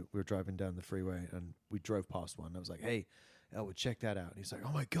car. We were driving down the freeway and we drove past one. I was like, "Hey, Elwood, check that out." And he's like,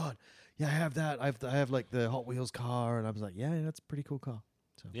 "Oh my god, yeah, I have that. I have like the Hot Wheels car." And I was like, "Yeah, that's a pretty cool car."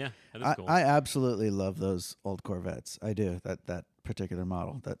 So Yeah. That is I, cool. I absolutely love those old Corvettes. I do. That particular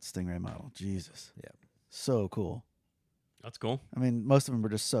model, that Stingray model. Jesus. Yeah. So cool. That's cool. I mean, most of them were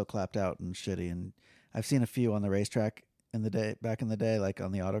just so clapped out and shitty. And I've seen a few on the racetrack back in the day, like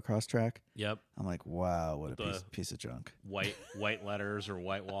on the autocross track. Yep. I'm like, wow, what a The- piece of junk. White letters or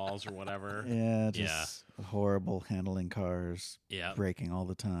white walls or whatever. Yeah, just horrible handling cars, Yeah. braking all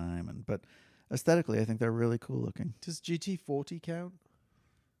the time. But aesthetically, I think they're really cool looking. does GT40 count?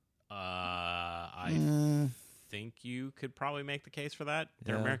 I Uh, think you could probably make the case for that.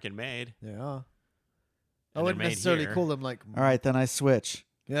 They're Yeah. American made. They are. I they're wouldn't made necessarily here. call them like. all right, then I switch.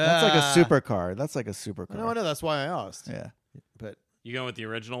 Yeah. That's like a supercar. That's like a supercar. No, I know. That's why I asked. Yeah. But You going with the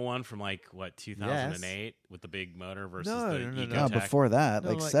original one from like what 2008 with the big motor versus No, the no, no, no. No, Ecotec? before that, No,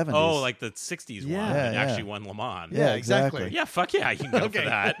 like like- 70s. Oh, like the 60s Yeah. one that Yeah, actually yeah. won Le Mans. Yeah, exactly. exactly. Yeah, fuck yeah, you can go Okay. for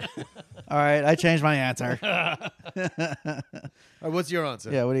that. All right, I changed my answer. what's your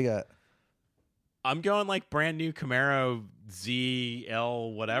answer? Yeah, what do you got? I'm going like brand new Camaro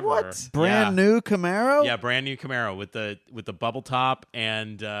ZL whatever. What? Brand new Camaro? Yeah, brand new Camaro with the bubble top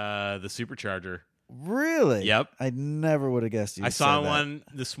and the supercharger. Really? Yep. I never would have guessed you. I saw said that. one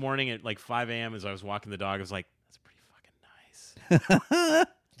this morning at like 5 a.m. as I was walking the dog. I was like, that's pretty fucking nice.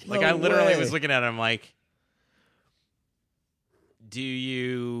 Like, No I literally way. was looking at it. I'm like, do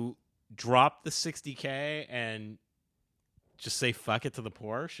you drop the 60K and just say fuck it to the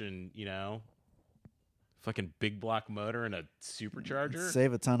Porsche and, fucking big block motor and a supercharger?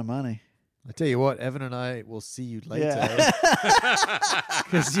 Save a ton of money. I tell you what, Evan and I will see you later Yeah.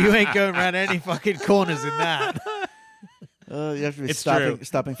 because you ain't going around any fucking corners in that. You have to be It's true.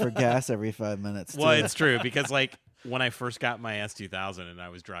 stopping for gas every 5 minutes. Well, too. it's true because like when I first got my S2000 and I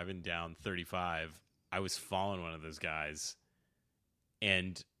was driving down 35, I was following one of those guys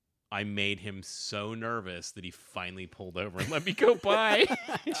and I made him so nervous that he finally pulled over and let me go by.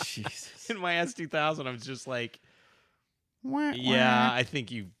 Jesus. In my S2000, I was just like, Wah, yeah, wah. I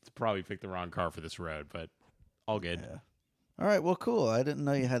think you probably picked the wrong car for this road, but all good. Yeah. All right. Well, cool. I didn't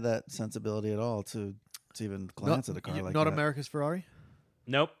know you had that sensibility at all to even glance at a car like not that. America's Ferrari.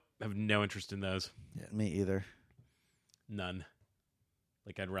 Nope. I have no interest in those. Me either. None.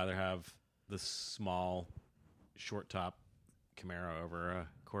 Like, I'd rather have the small, short top Camaro over a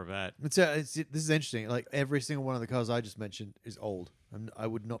Corvette. This is interesting. Like every single one of the cars I just mentioned is old. I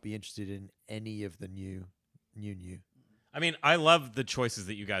would not be interested in any of the new. I mean, I love the choices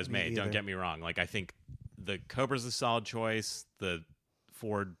that you guys Me made. Don't either. get me wrong. Like, I think the Cobra's a solid choice. The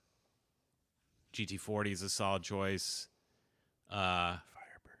Ford GT40 is a solid choice. Firebird.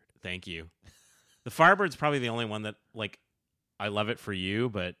 Thank you. The Firebird's probably the only one that like I love it for you,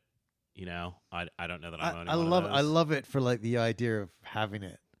 but you know, I don't know that I'm owning I one love of I those. love it for like the idea of having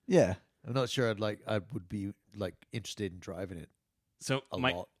it. Yeah. I'm not sure I would be like interested in driving it So a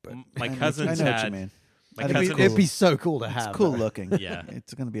my lot, but I my know cousins what you had mean. my I think it's cousin cool. it'd be so cool to It's have. cool though. looking. Yeah.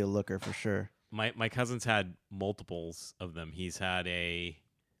 It's going to be a looker for sure. my cousins had multiples of them.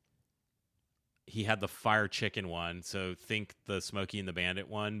 He had the Fire Chicken one, so think the Smokey and the Bandit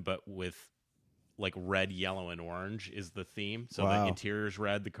one, but with like red, yellow, and orange is the theme. So Wow. the interior's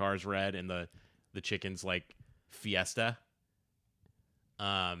red, the car's red, and the chicken's like Fiesta.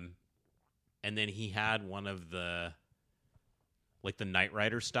 And then he had one of the like the Knight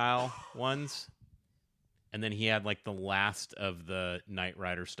Rider style ones. And then he had like the last of the Knight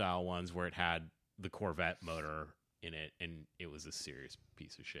Rider style ones where it had the Corvette motor in it, and it was a serious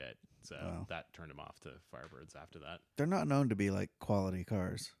piece of shit. So Wow. that turned him off to Firebirds after that. They're not known to be like quality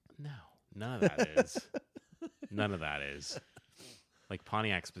cars. No, none of that is. None of that is. Like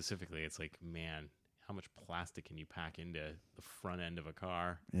Pontiac specifically, it's like, man, how much plastic can you pack into the front end of a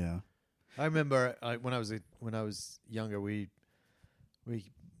car? Yeah. I remember when I was younger, we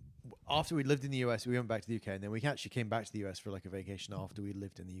after we lived in the US, we went back to the UK, and then we actually came back to the US for like a vacation after we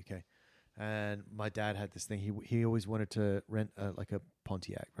lived in the UK. And my dad had this thing. He always wanted to rent like a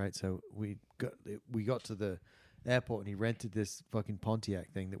Pontiac, right? So we got to the airport, and he rented this fucking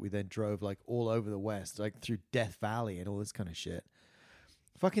Pontiac thing that we then drove like all over the West, like through Death Valley and all this kind of shit.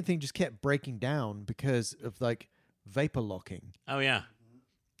 Fucking thing just kept breaking down because of like vapor locking. Oh yeah,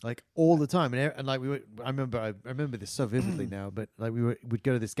 Like all the time, and like I remember this so vividly now. But like we'd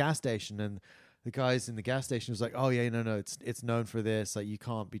go to this gas station, and the guys in the gas station was like, "Oh yeah, no, it's known for this. Like you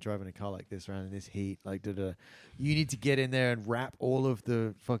can't be driving a car like this around in this heat. Like, you need to get in there and wrap all of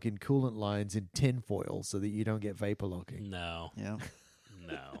the fucking coolant lines in tin foil so that you don't get vapor locking." no, Yeah.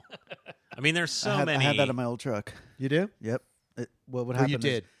 no. I mean, there's so I many. had that in my old truck. You do? Yep. What would Oh, happen? you is-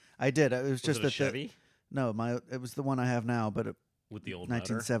 did. I did. It was Was just it a that Chevy no, it was the one I have now, but with the old motor?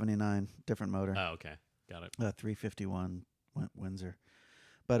 1979, different motor. Oh, okay, got it. 351 Windsor.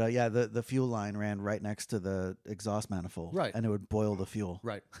 But yeah, the fuel line ran right next to the exhaust manifold, Right. and it would boil the fuel.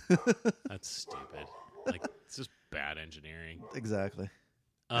 Right. That's stupid. Like it's just bad engineering. Exactly.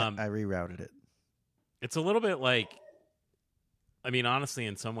 Um, I rerouted it. It's a little bit like, I mean, honestly,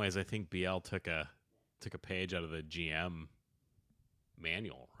 in some ways, I think BL took a page out of the GM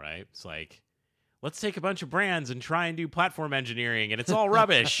manual, right? It's like, let's take a bunch of brands and try and do platform engineering, and it's all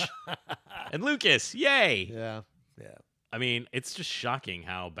rubbish. And Lucas, yay! Yeah. Yeah. I mean, it's just shocking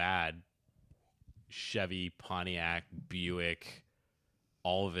how bad Chevy, Pontiac, Buick,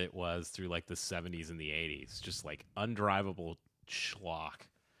 all of it was through like the 70s and the 80s. Just like undrivable schlock.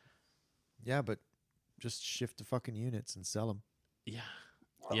 Yeah, but just shift the fucking units and sell them. Yeah.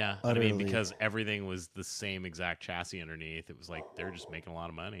 Yeah. I mean, Utterly. because everything was the same exact chassis underneath, it was like they're just making a lot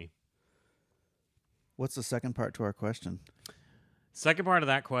of money. What's the second part to our question? Second part of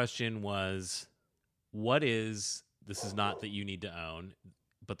that question was, this is not that you need to own,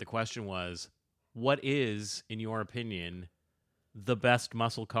 but the question was, what is, in your opinion, the best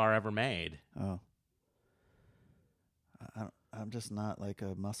muscle car ever made? Oh, I'm just not like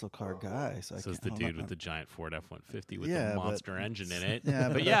a muscle car guy. So Says the dude with the giant Ford F-150 with Yeah, the but monster engine in it. yeah,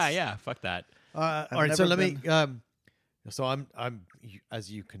 but but yeah, that's- yeah, fuck that. All right, so let me. So I'm,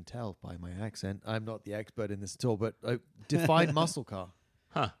 as you can tell by my accent, I'm not the expert in this at all. But define muscle car.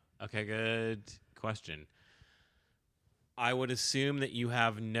 Huh. Okay, good question. I would assume that you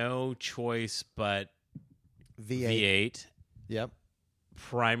have no choice but V8. V8. Yep.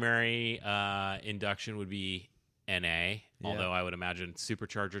 Primary induction would be NA, although I would imagine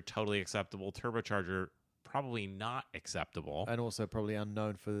supercharger totally acceptable, turbocharger probably not acceptable. And also probably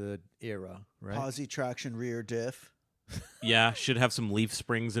unknown for the era, right? Posi traction rear diff. Yeah, should have some leaf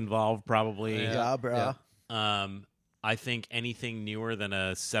springs involved probably. Yeah, bruh. Yeah. I think anything newer than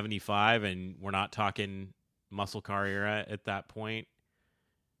a 75, and we're not talking muscle car era at that point,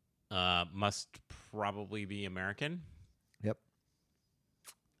 must probably be American. Yep.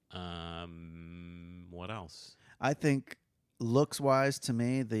 What else? I think looks wise to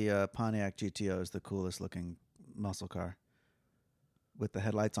me, the Pontiac GTO is the coolest looking muscle car with the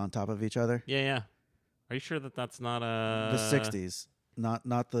headlights on top of each other. Yeah, yeah. Are you sure that that's not a The 60s,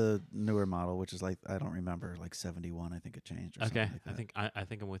 not the newer model, which is like I don't remember, like 71. I think it changed. Or Okay, something like that. I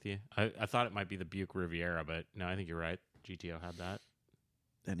think I'm with you. I thought it might be the Buick Riviera, but no, I think you're right. GTO had that.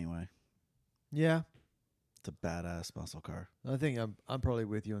 Anyway, Yeah. it's a badass muscle car. I think I'm probably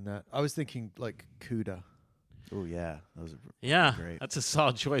with you on that. I was thinking like CUDA. Oh yeah, those are Yeah, great. that's a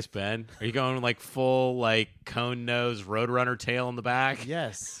solid choice, Ben. Are you going like full like cone nose Roadrunner tail in the back?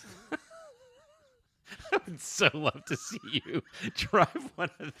 Yes. I would so love to see you drive one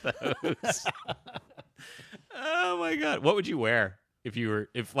of those. Oh my god, what would you wear if you were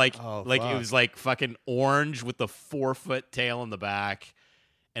if like Oh, like it fuck. was like fucking orange with the 4-foot tail in the back,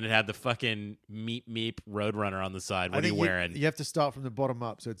 and it had the fucking meep Roadrunner on the side? What are you wearing? You have to start from the bottom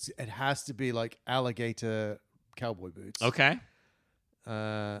up, so it has to be like alligator cowboy boots. Okay,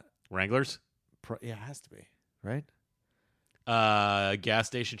 Uh, Wranglers, yeah, it has to be right. gas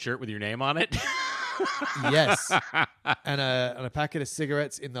station shirt with your name on it. Yes, and a packet of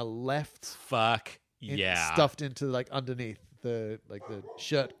cigarettes in the left. Fuck yeah, stuffed into like underneath the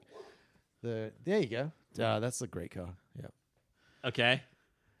shirt. There you go. That's a great car. Yeah. Okay,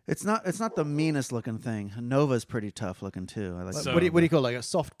 It's not the meanest looking thing. Nova's pretty tough looking too. I like. So- what do you call it? Like a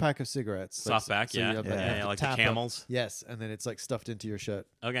soft pack of cigarettes? soft back, you yeah, have, Yeah. you have yeah, to like the tap Camels. Yes, and then it's like stuffed into your shirt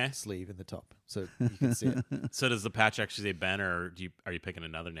Okay, sleeve in the top, so you can see it. so does the patch actually say Ben, or are you picking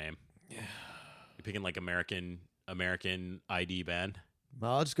another name? Yeah, you picking like American ID Ben?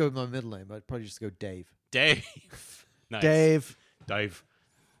 Well, I'll just go with my middle name. I'd probably just go Dave. Dave. Nice. Dave. Dave.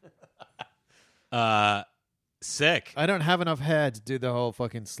 Sick. I don't have enough hair to do the whole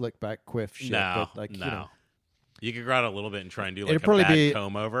fucking slick back quiff shit. No, but like, no. you know, You could grow out a little bit and try and do like It'd a probably bad be-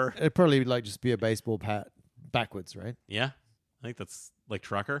 comb over. it'd probably like just be a baseball hat backwards, right? Yeah, I think that's like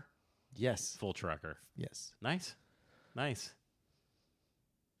trucker, Yes. full trucker. Yes. Nice. Are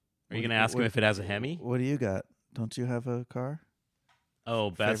you What- going to ask him what- if it has a Hemi? What do you got? Don't you have a car?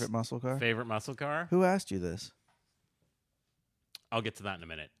 Oh, best Favorite muscle car? favorite muscle car? Who asked you this? I'll get to that in a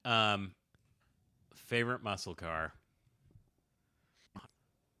minute. Favorite muscle car.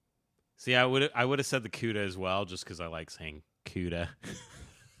 See, I would have said the Cuda as well, just because I like saying Cuda.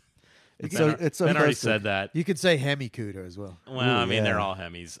 It's Ben, so it's so Ben already close to- said that. You could say Hemi Cuda as well. Well, Ooh, I mean, they're yeah. all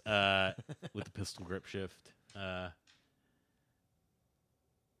Hemis with the pistol grip shift.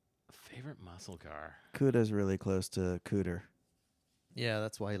 Favorite muscle car. Cuda's really close to Cooter. Yeah,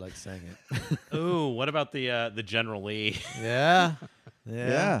 that's why he likes saying it. Ooh, what about the General Lee? Yeah.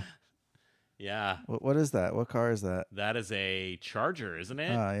 Yeah. Yeah, What is that? What car is that? that is a Charger, isn't it?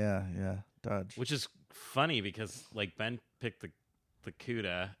 Ah, yeah. Dodge. Which is funny because like Ben picked the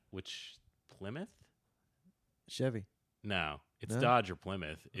Cuda, which Plymouth? Chevy. No, it's No? Dodge or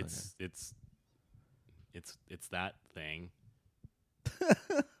Plymouth. It's that thing.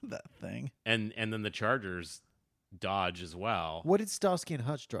 that thing. And then the Charger's Dodge as well. What did Starsky and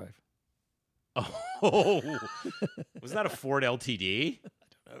Hutch drive? Oh, was that a Ford LTD?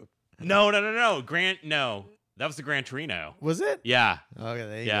 No. No, that was the Gran Torino. Was it? Yeah, Okay,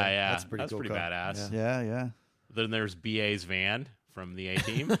 there you yeah, go. yeah. That's a pretty That's cool pretty car. badass. Yeah. Yeah. Then there's BA's van from the A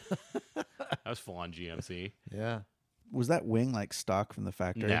Team. That was full on GMC. Yeah. Was that wing like stock from the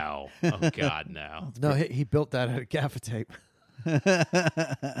factory? No, oh God, no. No, he built that out of gaffer tape.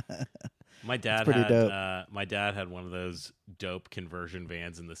 My dad pretty had dope. my dad had one of those dope conversion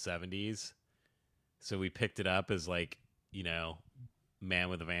vans in the 70s. So we picked it up as like, man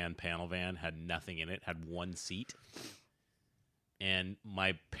with a van, panel van, had nothing in it, had one seat. And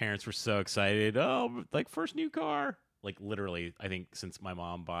my parents were so excited. Oh, like first new car. Like literally, I think since my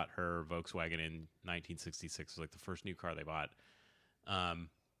mom bought her Volkswagen in 1966 was like the first new car they bought.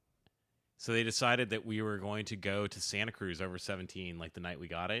 So they decided that we were going to go to Santa Cruz over 17 like the night we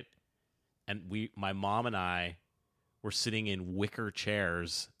got it. And my mom and I were sitting in wicker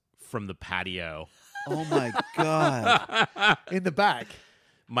chairs from the patio. Oh my god. In the back.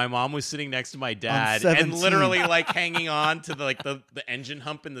 My mom was sitting next to my dad 17. and literally like hanging on to the engine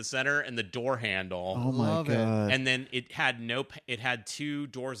hump in the center and the door handle. Oh my Love it. god. And then it had two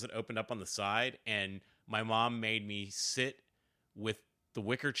doors that opened up on the side, and my mom made me sit with the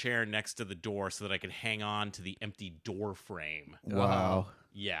wicker chair next to the door so that I could hang on to the empty door frame. Wow.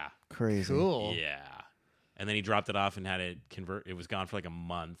 Yeah. Crazy. Cool. Yeah. And then he dropped it off and had it convert. It was gone for like a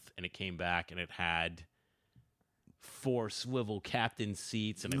month, and it came back, and it had 4 swivel captain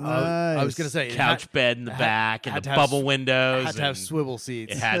seats and a I was Nice. going to say it couch had- bed in the had- back and had the to have bubble windows. had to have and swivel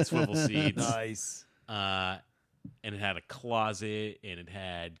seats. It had swivel seats. Nice. And it had a closet, and it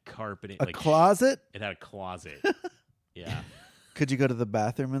had carpet. A closet? It had a closet. Yeah. Could you go to the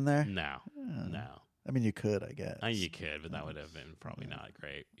bathroom in there? No. Oh. No. I mean, you could, I guess. You could, but that would have been probably not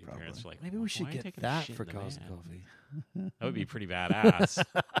great. Your Probably. parents were like, Maybe "Why we should are you get taking a that shit for in the Cars and van?" Coffee. That would be pretty badass.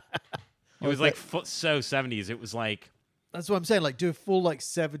 It was like that- so 70s. It was like, That's what I'm saying. Like, do a full like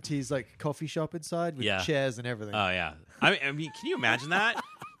 70s like coffee shop inside with Yeah. chairs and everything. oh yeah. I mean, can you imagine that?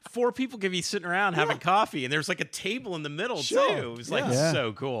 4 people could be sitting around having coffee, and there's like a table in the middle Sure. too. It was like Yeah.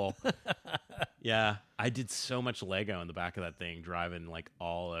 so cool. Yeah, I did so much Lego in the back of that thing, driving like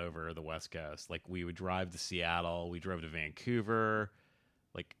all over the West Coast. Like we would drive to Seattle, we drove to Vancouver,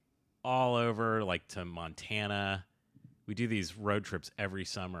 like all over, like to Montana. We do these road trips every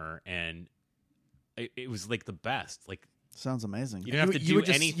summer, and it was like the best. Like, Sounds amazing. you don't have to do were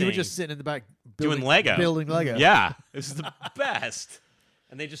just, anything. You were just sitting in the back Doing Lego. building Lego. Yeah, it was the best.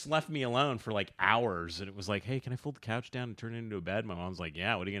 And they just left me alone for like hours, and it was like, hey, can I fold the couch down and turn it into a bed? My mom's like,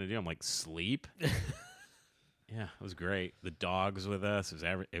 yeah, what are you gonna do? I'm like, sleep. Yeah, it was great. The dogs with us.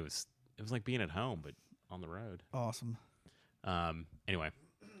 It was like being at home, but on the road. Awesome. Anyway,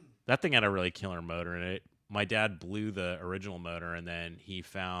 that thing had a really killer motor in it. My dad blew the original motor, and then he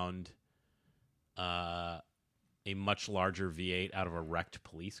found a much larger V8 out of a wrecked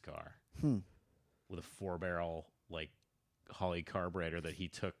police car with a 4-barrel like Holley carburetor that he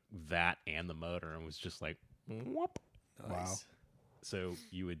took that and the motor and was just like, whoop. Wow. So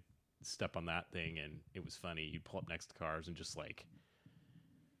you would step on that thing, and it was funny. You'd pull up next to cars and just like,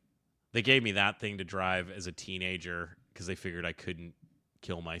 they gave me that thing to drive as a teenager because they figured I couldn't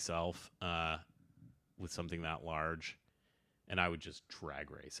kill myself with something that large, and I would just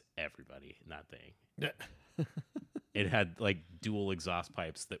drag race everybody in that thing. It had like dual exhaust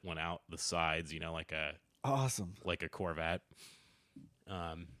pipes that went out the sides, like a Awesome. Corvette.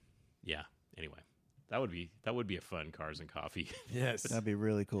 Yeah. Anyway, that would be a fun Cars and Coffee. Yes. That'd be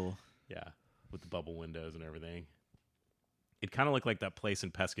really cool. Yeah, with the bubble windows and everything. It kind of looked like that place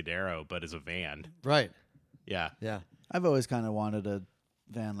in Pescadero, but as a van. Right. Yeah. Yeah. I've always kind of wanted a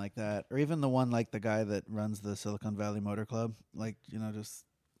van like that, or even the one like the guy that runs the Silicon Valley Motor Club, like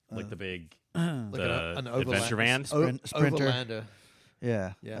Like the big Like the an adventure van. Sprinter. Overlander.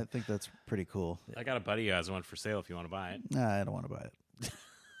 Yeah, Yeah. I think that's pretty cool. I got a buddy who has one for sale if you want to buy it. Nah, I don't want to buy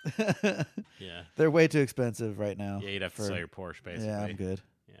it. Yeah. They're way too expensive right now. Yeah, you'd have to for- sell your Porsche, basically. Yeah, I'm good.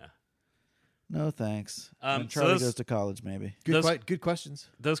 Yeah. No thanks. So When Charlie those- goes to college, maybe. Good questions.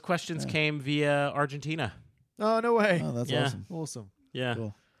 Those questions Yeah. came via Argentina. Oh, no way. Oh, that's Yeah. awesome. Awesome. Yeah.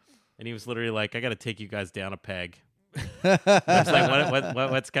 Cool. And he was literally like, I got to take you guys down a peg. I was like,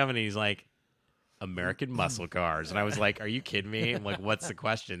 what's coming? And he's like, American muscle cars. And I was like, are you kidding me? I'm like, what's the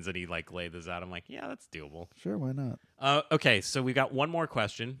questions? And he like laid this out. I'm like, yeah, that's doable. Sure, why not? Okay, so we got one more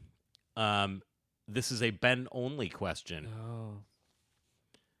question. This is a Ben only question. Oh.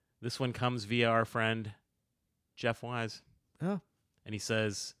 This one comes via our friend Jeff Wise. Oh. And he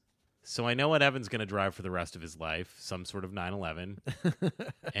says, so I know what Evan's going to drive for the rest of his life, some sort of 911.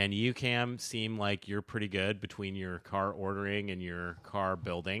 And you, Cam, seem like you're pretty good between your car ordering and your car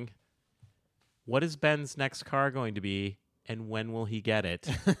building. What is Ben's next car going to be, and when will he get it?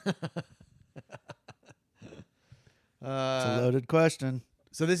 It's a loaded question.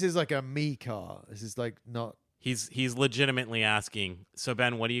 So this is like a me car. This is like not. He's legitimately asking, so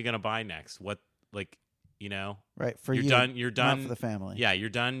Ben, what are you going to buy next? What, like, Right, for You're you. done- you're Not done- for the family. yeah, you're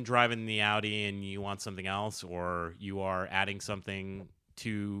done driving the Audi and you want something else, or you are adding something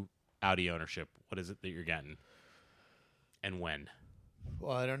to Audi ownership. What is it that you're getting? And when?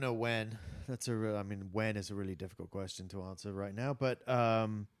 Well, I don't know when. When is a really difficult question to answer right now. But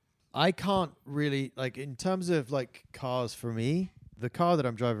I can't really, like, in terms of like cars for me, the car that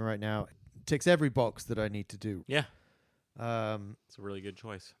I'm driving right now ticks every box that I need to do. Yeah, Um, it's a really good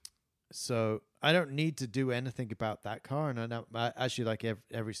choice. So I don't need to do anything about that car, and I actually like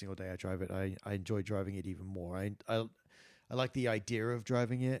every single day I drive it. I enjoy driving it even more. I like the idea of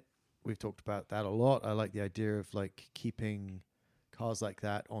driving it. We've talked about that a lot. I like the idea of like keeping cars like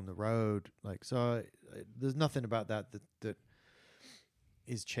that on the road. Like there's nothing about that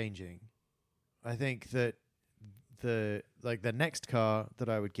is changing. I think that the next car that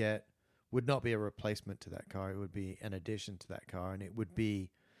I would get would not be a replacement to that car. It would be an addition to that car, and it would be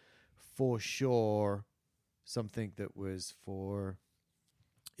for sure something that was for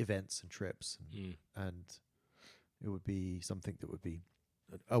events and trips, and it would be something that would be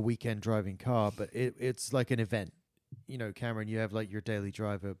a weekend driving car, but it's like an event. Cameron, you have like your daily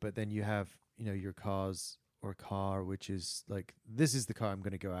driver, but then you have your cars or a car which is like, this is the car I'm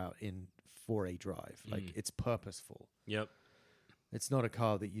going to go out in for a drive. Like it's purposeful. Yep. It's not a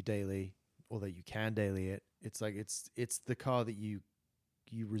car that you daily or that you can daily it. It's like it's the car that you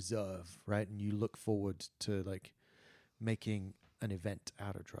reserve, right? And you look forward to like making an event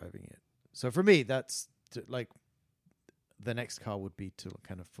out of driving it. So for me, that's like the next car would be to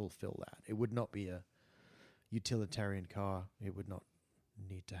kind of fulfill that. It would not be a utilitarian car. It would not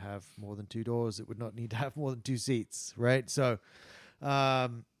need to have more than 2 doors. It would not need to have more than 2 seats, right? So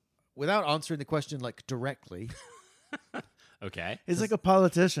without answering the question like directly, Okay. He's like a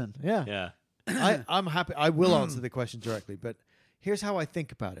politician. yeah. Yeah. I'm happy. I will answer the question directly, but here's how I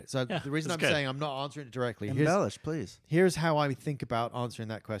think about it. So Yeah, the reason I'm that's good. saying I'm not answering it directly, Embellish, please. here's how I think about answering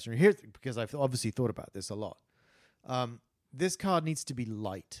that question. Here's because I've obviously thought about this a lot. This car needs to be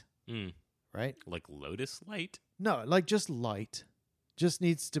light. Mm. right? Like Lotus Light? No, like just light. Just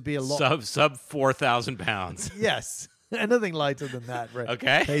needs to be a lot. Sub 4,000 pounds. Yes. Anything lighter than that, right?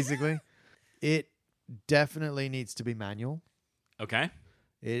 Okay. Basically. It definitely needs to be manual. Okay.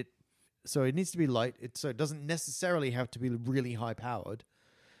 So it needs to be light. So it doesn't necessarily have to be really high powered,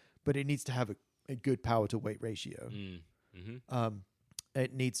 but it needs to have a good power to weight ratio. Mm-hmm.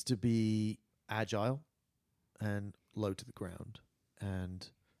 It needs to be agile and low to the ground. And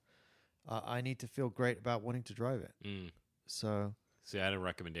I need to feel great about wanting to drive it. Mm. So See, I had a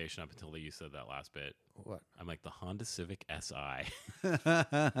recommendation up until you said that last bit. what? I'm like the Honda Civic SI.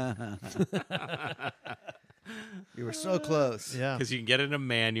 You were so close. Yeah. Because you can get it in a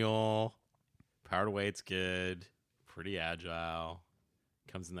manual. Power to weight's good. Pretty agile.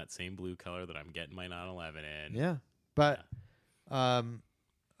 Comes in that same blue color that I'm getting my 911 in. Yeah. But I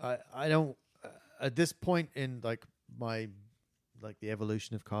don't at this point in like my the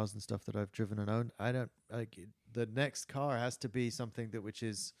evolution of cars and stuff that I've driven and owned, I don't like the next car has to be something that which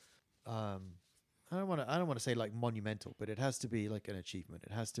is I don't want to say like monumental, but it has to be like an achievement.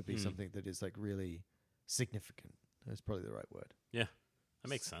 It has to be something that is like really significant. That's probably the right word. Yeah, that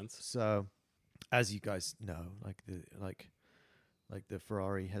makes sense. So, as you guys know, like the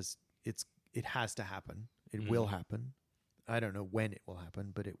Ferrari it has to happen. It will happen. I don't know when it will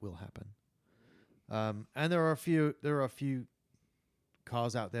happen, but it will happen. And there are a few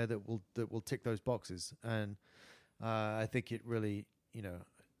cars out there that will tick those boxes, and I think it really,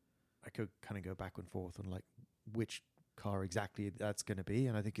 I could kind of go back and forth on like which car exactly that's going to be,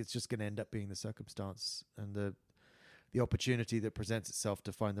 and I think it's just going to end up being the circumstance and the opportunity that presents itself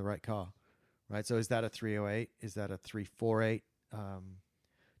to find the right car, right? So is that a 308? Is that a 348?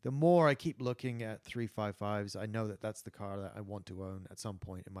 The more I keep looking at 355s, I know that that's the car that I want to own at some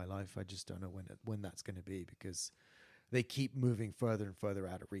point in my life. I just don't know when that's going to be, because they keep moving further and further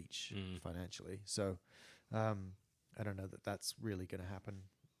out of reach financially. So I don't know that that's really going to happen.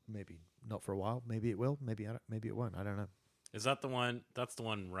 Maybe not for a while. Maybe it will. Maybe it won't. I don't know. Is that the one? That's the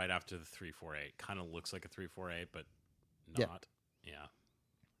one right after the 348. Kind of looks like a 348, but not. Yeah.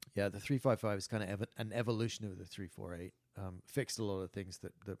 Yeah, the 355 is kind of an evolution of the 348. Fixed a lot of things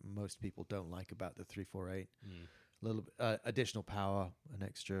that most people don't like about the 348. A little additional power,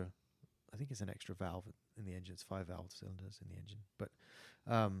 I think it's an extra valve in the engine. It's 5 valve cylinders in the engine. But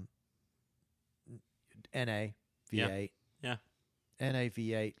NA V8. Yeah. NA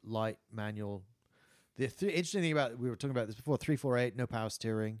V8, light, manual. The interesting thing we were talking about this before, 348, no power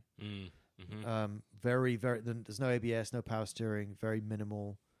steering. Mm-hmm. Very, very, there's no ABS, no power steering, very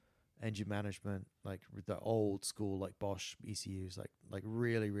minimal engine management, like the old school, like Bosch ECUs, like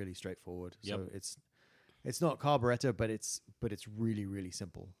really, really straightforward. Yep. So it's not carburetor, but it's really, really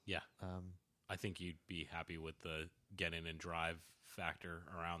simple. Yeah. I think you'd be happy with the get in and drive factor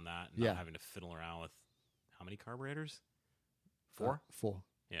around that. Not having to fiddle around with how many carburetors? 4? 4.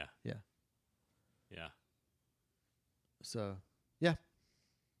 Yeah. Yeah. Yeah. So, yeah.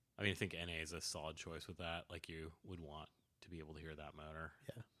 I mean, I think NA is a solid choice with that. Like, you would want to be able to hear that motor.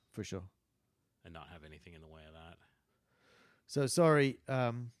 Yeah, for sure. And not have anything in the way of that. So, sorry,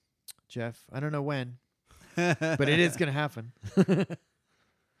 Jeff. I don't know when, but it is going to happen. I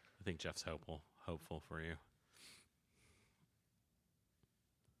think Jeff's hopeful for you.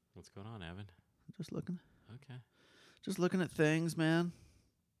 What's going on, Evan? Just looking. Okay. Just looking at things, man.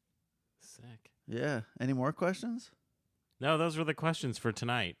 Sick. Yeah. Any more questions? No, those were the questions for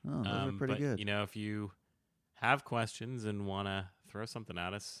tonight. Oh, those are pretty good. If you have questions and want to throw something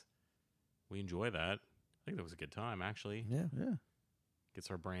at us, we enjoy that. I think that was a good time, actually. Yeah. Yeah.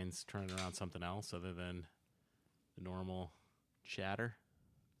 Gets our brains turning around something else other than the normal chatter.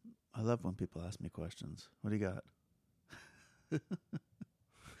 I love when people ask me questions. What do you got?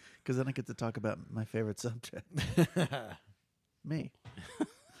 Because then I get to talk about my favorite subject. Me.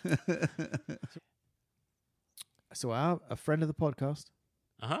 So a friend of the podcast,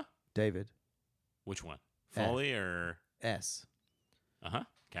 Uh-huh. David Which one? Foley or... S. Uh-huh.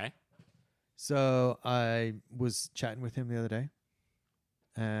 Okay. So I was chatting with him the other day,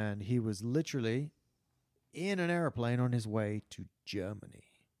 and he was literally in an airplane on his way to Germany.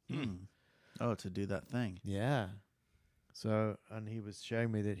 Oh, to do that thing. Yeah. So, and he was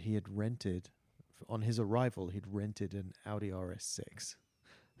showing me that he had rented, on his arrival, he'd rented an Audi RS6.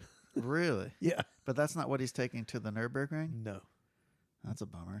 Really? Yeah. But that's not what he's taking to the Nürburgring? No. That's a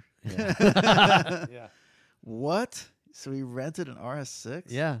bummer. Yeah. Yeah. What? So he rented an RS6?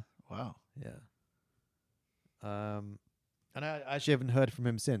 Yeah. Wow. Yeah. And I actually haven't heard from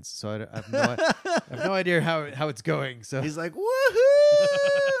him since, so I have no idea how it's going. So he's like, woohoo!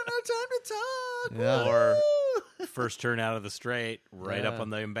 No time to talk. Yeah. Or first turn out of the straight, right up Yeah. on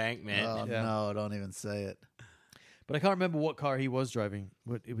the embankment. Oh Yeah. no! Don't even say it. But I can't remember what car he was driving.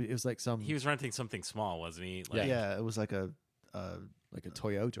 But it was like some He was renting something small, wasn't he? Yeah, it was like a. like a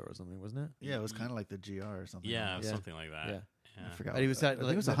Toyota or something, wasn't it? Yeah, it was kind of like the GR or something. yeah, Yeah. something like that. Yeah. Yeah. I forgot. And he what was it- at, I think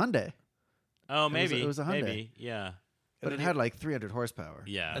like, it was a the- Hyundai, Oh, maybe it was a Hyundai. maybe, yeah, but it had like 300 horsepower.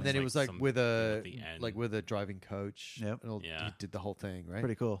 yeah. And then it was like some- with a at the end. like with a driving coach. Yep. And all, Yeah. He did the whole thing, right?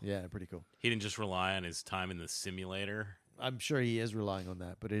 Pretty cool. Yeah, pretty cool. he didn't just rely on his time in the simulator. I'm sure he is relying on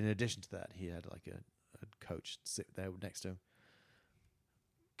that, but in addition to that, he had like a coach sit there next to him.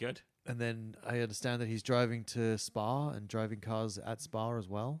 Good. And then I understand that he's driving to Spa and driving cars at Spa as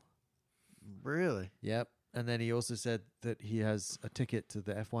well. Really? Yep. And then he also said that he has a ticket to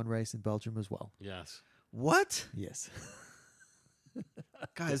the F1 race in Belgium as well. Yes. What? Yes.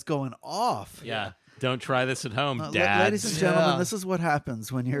 Guy's going off. Yeah. Don't try this at home, La- Dad. ladies and gentlemen, Yeah. this is what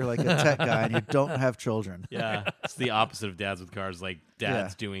happens when you're like a tech guy and you don't have children. Yeah, it's the opposite of dads with cars. Like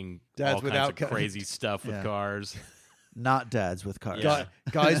dads Yeah. doing Dads all without kinds of ca- crazy stuff with Yeah. cars. Not dads with cars. Yeah.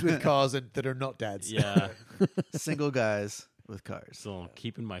 Guys with cars that are not dads. Yeah, Single guys with cars. so I'm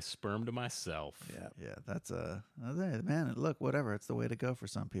keeping my sperm to myself. Yeah. Yeah, that's man. Look, whatever. It's the way to go for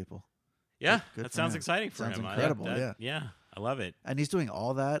some people. Yeah, Good that for sounds him. exciting for Sounds him. incredible, yeah, I love it. And he's doing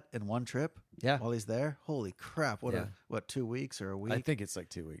all that in one trip Yeah. while he's there. Holy crap! Yeah. What 2 weeks or a week? I think it's like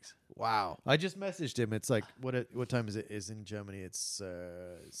 2 weeks. Wow. I just messaged him. It's like what time is it? Is in Germany? It's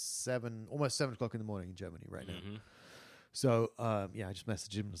almost 7 o'clock in the morning in Germany right now. Mhm. So yeah, I just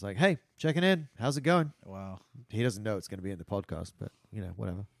messaged him. It's like, hey, checking in. How's it going? Wow. He doesn't know it's going to be in the podcast, but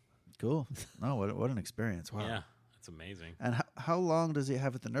whatever. Cool. No, what an experience. Wow. Yeah, that's amazing. And how long does he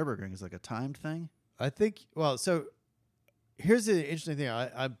have at the Nürburgring? Is it like a timed thing? I think. Well, so here's the interesting thing.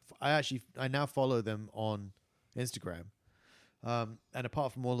 I now follow them on Instagram, and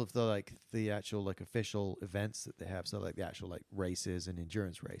apart from all of the actual official events that they have, so like the actual races and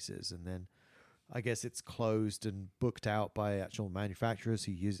endurance races, and then I guess it's closed and booked out by actual manufacturers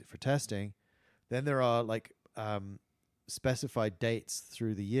who use it for testing. Then there are specified dates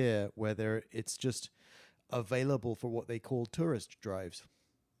through the year where it's just available for what they call tourist drives.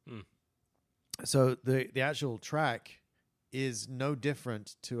 Hmm. So the actual track is no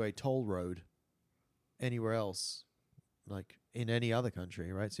different to a toll road anywhere else, like in any other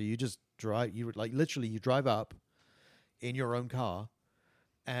country, right? So you just drive, you drive up in your own car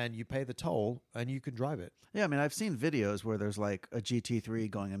and you pay the toll and you can drive it. Yeah, I mean, I've seen videos where there's like a GT3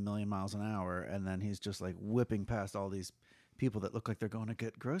 going a million miles an hour, and then he's just like whipping past all these people that look like they're going to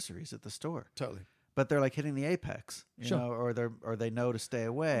get groceries at the store, Totally. but they're like hitting the apex, you Sure. know, or they know to stay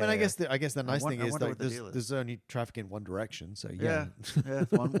away. I mean, I guess the nice won- thing I is wonder like what the deal is. there's only traffic in one direction, so yeah, yeah, yeah,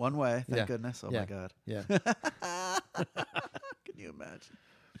 it's one way. Thank Yeah. goodness. Oh Yeah. my god. yeah. Can you imagine?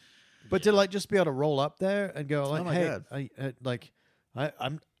 But to just be able to roll up there and go like, Oh my hey, God.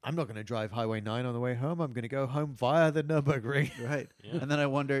 I'm not going to drive Highway 9 on the way home. I'm going to go home via the Nürburgring. Right. Yeah. And then I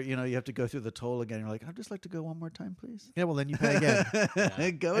wonder, you have to go through the toll again. You're like, I'd just like to go one more time, please. Yeah, well then you pay again.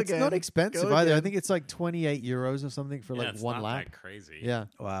 Go It's again. not expensive Go either. I again. think it's like 28 euros or something for Yeah, like it's one not lap. that crazy. Yeah.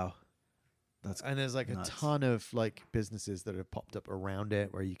 Wow. That's And there's like nuts. a ton of businesses that have popped up around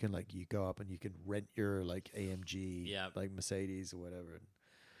it where you can you go up and you can rent your AMG, Yeah. Mercedes or whatever, and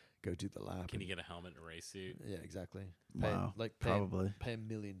go do the lap. Can and- you get a helmet and a race suit? Yeah, exactly. Wow, probably. pay $1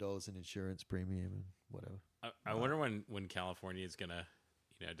 million in insurance premium and whatever. I wonder when California is gonna,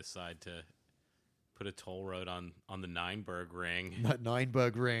 decide to put a toll road on the Nürburgring ring. That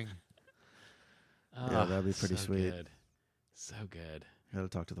Nürburgring. Yeah, that'd be pretty so sweet. Good. So good. Got to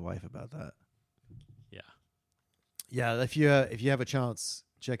talk to the wife about that. Yeah. Yeah, if you have a chance,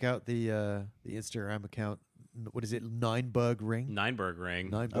 check out the Instagram account. What is it? Nürburgring. Nürburgring.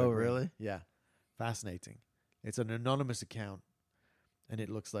 Nürburgring. Oh, really? Yeah, fascinating. It's an anonymous account, and it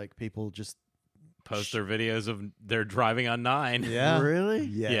looks like people just Post their videos of their driving on 9. Really?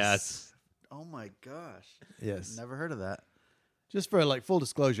 Yes. Oh my gosh. Yes. Never heard of that. Just for full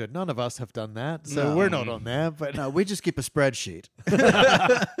disclosure, none of us have done that, so No. we're not on there. But No, we just keep a spreadsheet.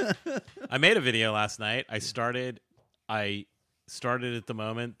 I made a video last night. I started at the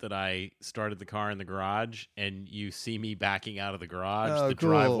moment that I started the car in the garage, and you see me backing out of the garage, Oh, the cool.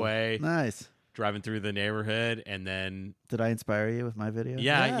 driveway, Nice. driving through the neighborhood, and then Did I inspire you with my video?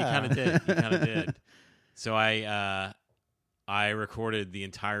 yeah, you Yeah. kind of did. You kind of did. So I recorded the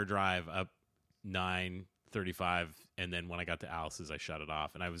entire drive up 9:35, and then when I got to Alice's, I shut it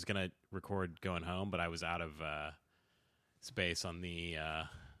off. And I was gonna record going home, but I was out of space on the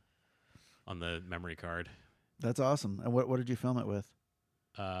memory card. That's awesome. And what did you film it with?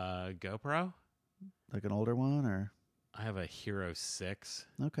 GoPro. Like an older one or? I have a Hero 6.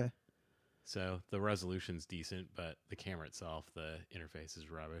 Okay. So the resolution's decent, but the camera itself, the interface is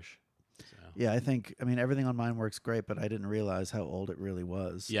rubbish. So Yeah, I mean, everything on mine works great, but I didn't realize how old it really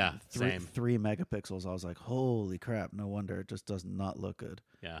was. Yeah, three, same. 3 megapixels. I was like, holy crap! No wonder it just does not look good.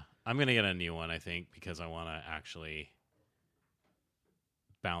 yeah, I'm gonna get a new one, I think, because I want to actually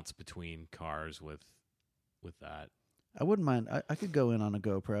bounce between cars with that. I wouldn't mind. I could go in on a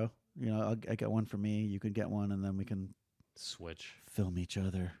GoPro. You know, I get one for me. You could get one, and then we can Switch. film each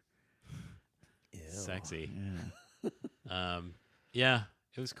other. Sexy. Yeah. Yeah,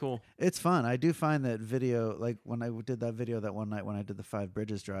 it was cool. It's fun. I do find that video, like when I did that video that one night when I did the 5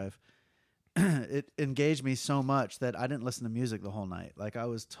 Bridges drive, it engaged me so much that I didn't listen to music the whole night. Like I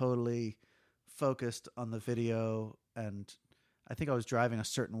was totally focused on the video, and I think I was driving a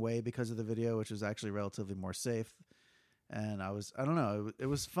certain way because of the video, which was actually relatively more safe. And I don't know, it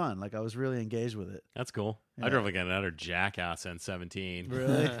was fun. Like I was really engaged with it. That's cool. Yeah. I drove like another Jackass N17.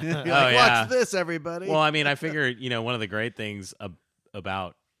 Really? You're like, yeah. watch this, everybody. Well, I mean, I figured, one of the great things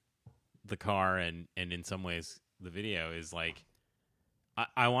about the car and in some ways the video is like,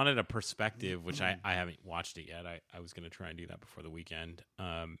 I wanted a perspective, which I haven't watched it yet. I was going to try and do that before the weekend.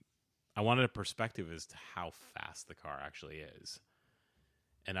 I wanted a perspective as to how fast the car actually is.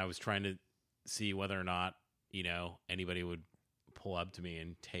 And I was trying to see whether or not, anybody would pull up to me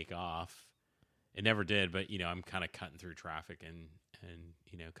and take off. It never did, but, I'm kind of cutting through traffic and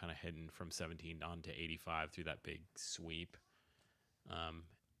kind of heading from 17 on to 85 through that big sweep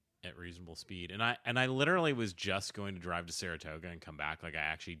at reasonable speed. And I literally was just going to drive to Saratoga and come back. Like I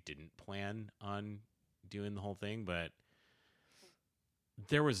actually didn't plan on doing the whole thing, but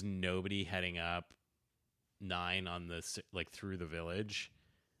there was nobody heading up 9 on the, like through the village.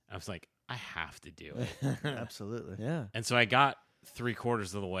 I was like, I have to do it. Absolutely. Yeah. And so I got 3/4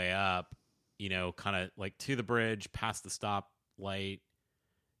 of the way up, kind of like to the bridge, past the stop light.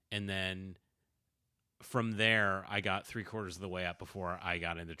 And then from there, I got 3/4 of the way up before I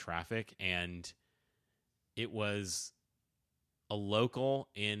got into traffic. And it was a local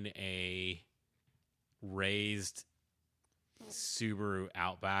in a raised Subaru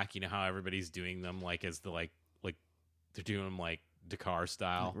Outback. You know how everybody's doing them like as the like they're doing them like Dakar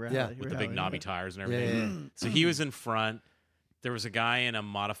style. Yeah. With the big knobby tires and Yeah, everything. yeah. So he was in front. There was a guy in a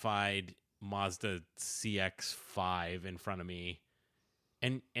modified Mazda CX-5 in front of me.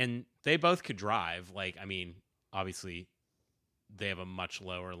 And they both could drive. Like, I mean, obviously they have a much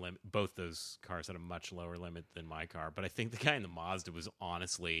lower limit. Both those cars had a much lower limit than my car. But I think the guy in the Mazda was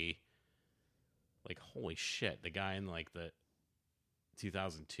honestly like, holy shit. The guy in like the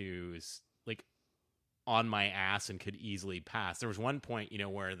 2002 is like on my ass and could easily pass. There was one point,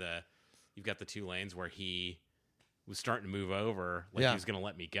 where you've got the 2 lanes where he was starting to move over, like he was going to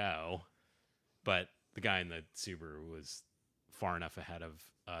let me go. But the guy in the Subaru was far enough ahead of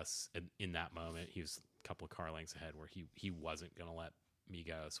us in that moment. He was a couple of car lengths ahead where he wasn't going to let me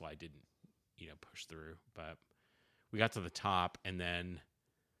go. So I didn't, push through. But we got to the top, and then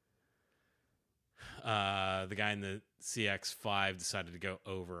the guy in the CX-5 decided to go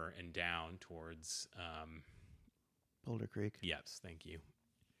over and down towards Boulder Creek. Yes, thank you.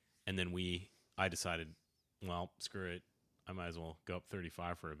 And then I decided, well, screw it. I might as well go up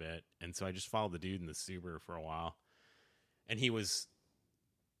 35 for a bit. And so I just followed the dude in the Subaru for a while. And he was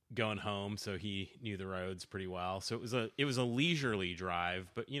going home, so he knew the roads pretty well. So it was a leisurely drive,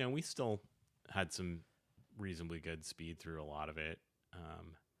 but we still had some reasonably good speed through a lot of it.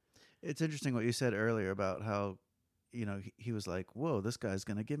 It's interesting what you said earlier about how, he was like, "Whoa, this guy's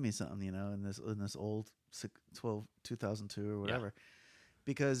gonna give me something," in this old 2002 or whatever,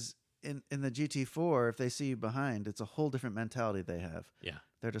 because in the GT4, if they see you behind, it's a whole different mentality they have. Yeah.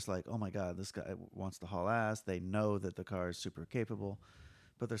 They're just like, "Oh my God, this guy wants to haul ass." They know that the car is super capable,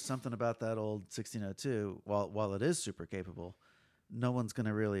 but there's something about that old 1602. While it is super capable, no one's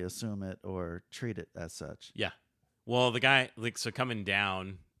gonna really assume it or treat it as such. Yeah. Well, the guy, so coming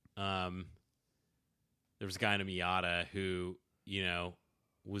down, there was a guy in a Miata who,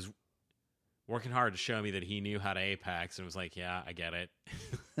 was working hard to show me that he knew how to apex, and was like, yeah, I get it.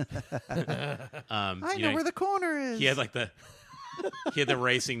 I know where the corner is. He had like he had the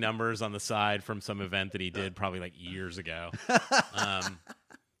racing numbers on the side from some event that he did probably like years ago.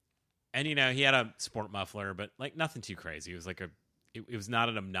 And he had a sport muffler, but like nothing too crazy. It was like it was not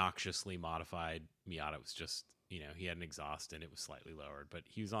an obnoxiously modified Miata. It was just, he had an exhaust and it was slightly lowered, but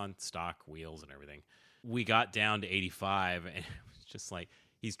he was on stock wheels and everything. We got down to 85, and it was just like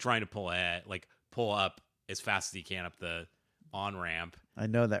he's trying to pull up as fast as he can up the on-ramp. I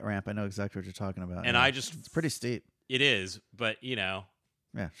know that ramp. I know exactly what you're talking about. And yeah. it's pretty steep. It is, but yeah,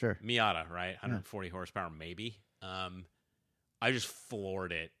 sure. Miata, right? 140 horsepower, maybe. I just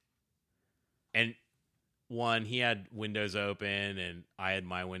floored it and one, he had windows open and I had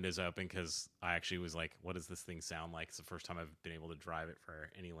my windows open because I actually was like, what does this thing sound like? It's the first time I've been able to drive it for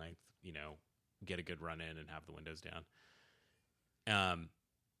any length, get a good run in and have the windows down.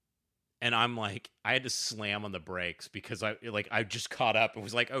 And I'm like, I had to slam on the brakes because I just caught up and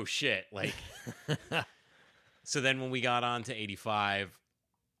was like, oh shit. Like, so then when we got on to 85,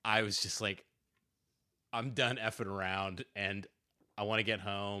 I was just like, I'm done effing around and I want to get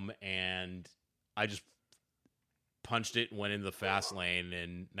home. And I just punched it and went into the fast lane.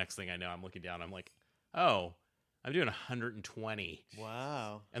 And next thing I know, I'm looking down. I'm like, oh, I'm doing 120.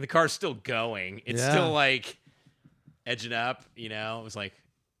 Wow. And the car's still going. It's still like edging up, It was like,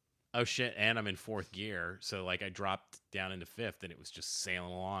 oh shit. And I'm in fourth gear. So like I dropped down into fifth and it was just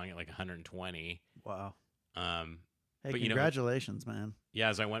sailing along at like 120. Wow. Hey, But, congratulations, man. Yeah,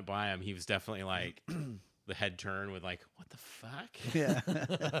 as I went by him, he was definitely like the head turn with like, what the fuck? Yeah.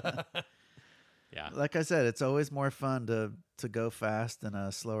 Yeah. Like I said, it's always more fun to go fast in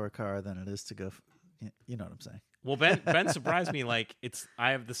a slower car than it is to go. You know what I'm saying? Well, Ben surprised me. Like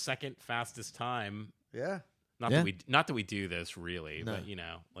I have the second fastest time. Yeah. Not that we do this really, but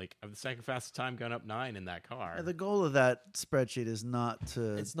like I have the second fastest time going up 9 in that car. The goal of that spreadsheet is not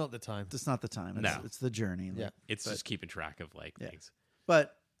to. It's not the time. It's not the time. It's, No. it's the journey. Yeah. It's just keeping track of like things.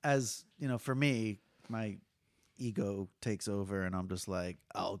 But as for me, my ego takes over, and I'm just like,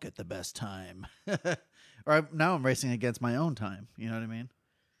 I'll get the best time. Now I'm racing against my own time. You know what I mean?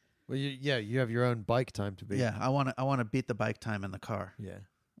 Well, you have your own bike time to beat. Yeah, I want to beat the bike time in the car, Yeah.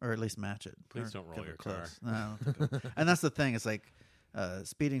 or at least match it. Please Or don't roll get your close. No, I don't think so. And that's the thing. It's like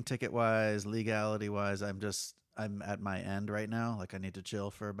speeding ticket wise, legality wise, I'm at my end right now. Like I need to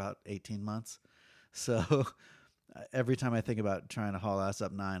chill for about 18 months. So every time I think about trying to haul ass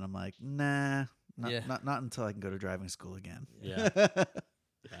up 9, I'm like, nah, not until I can go to driving school again. Yeah.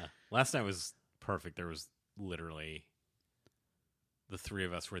 Yeah. Last night was perfect. There was literally the three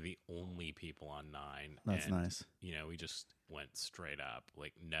of us were the only people on 9. That's and, nice. We just went straight up.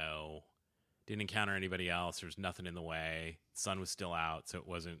 Like, didn't encounter anybody else. There was nothing in the way. Sun was still out, so it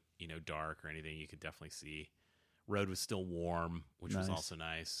wasn't, dark or anything. You could definitely see. Road was still warm, which was Nice. also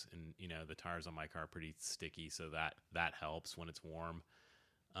nice. And, the tires on my car are pretty sticky, so that helps when it's warm.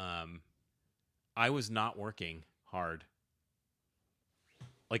 I was not working hard.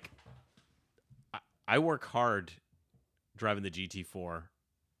 Like, I work hard driving the GT4,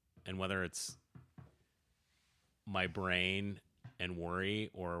 and whether it's my brain and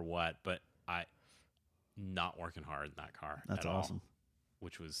worry or what, but I not working hard in that car. That's at awesome. all,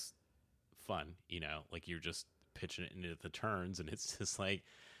 which was fun. Like you're just pitching it into the turns, and it's just like,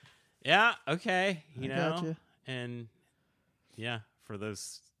 yeah, okay, I gotcha. and yeah, for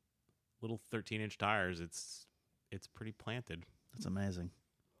those little 13-inch tires, it's pretty planted. That's amazing.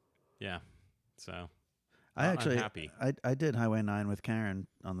 Yeah, so. I'm I'm happy. I did Highway 9 with Karen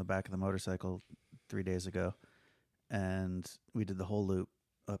on the back of the motorcycle 3 days ago, and we did the whole loop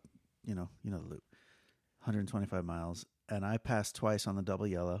up. You know the loop, 125 miles, and I passed twice on the double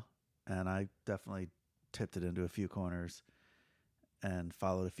yellow, and I definitely tipped it into a few corners, and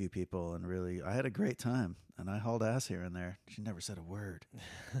followed a few people, and really I had a great time, and I hauled ass here and there. She never said a word.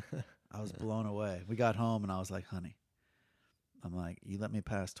 I was blown away. We got home, and I was like, honey. I'm like, you let me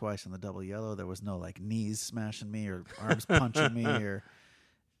pass twice on the double yellow. There was no like knees smashing me or arms punching me or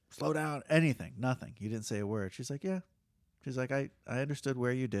slow down, anything, nothing. You didn't say a word. She's like, yeah. She's like, I understood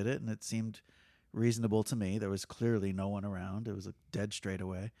where you did it, and it seemed reasonable to me. There was clearly no one around. It was a dead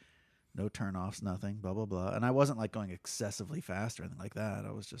straightaway, no turnoffs, nothing, blah, blah, blah. And I wasn't like going excessively fast or anything like that.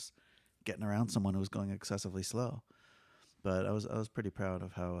 I was just getting around someone who was going excessively slow. But I was pretty proud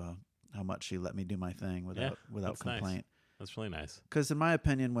of how much she let me do my thing without complaint. Nice. That's really nice. Because in my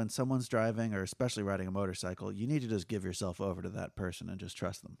opinion, when someone's driving or especially riding a motorcycle, you need to just give yourself over to that person and just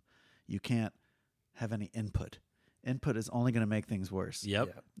trust them. You can't have any input. Input is only going to make things worse. Yep.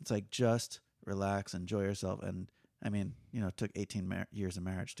 Yeah. It's like just relax, enjoy yourself. And I mean, it took 18 years of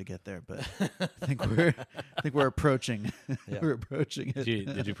marriage to get there, but I think we're approaching. Yeah. We're approaching it.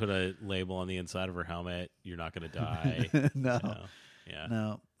 Did you put a label on the inside of her helmet? You're not going to die. No. Yeah.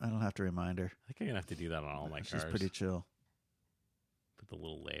 No, I don't have to remind her. I think I'm gonna have to do that on all my cars. She's pretty chill. Put the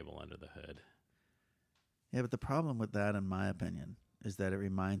little label under the hood. Yeah, but the problem with that, in my opinion, is that it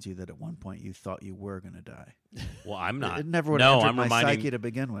reminds you that at one point you thought you were going to die. Well, I'm not. It never would have entered I'm my reminding. psyche to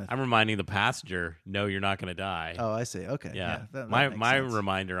begin with. I'm reminding the passenger. No, you're not going to die. Oh, I see. Okay. yeah. That my makes sense.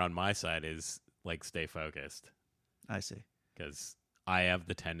 reminder on my side is like stay focused, I see. because I have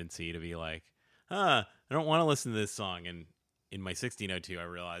the tendency to be like, I don't want to listen to this song. And in my 1602, I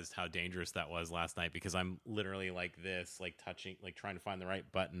realized how dangerous that was last night, because I'm literally like this, like touching, like trying to find the right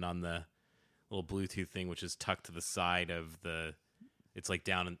button on the little Bluetooth thing, which is tucked to the side of the. It's like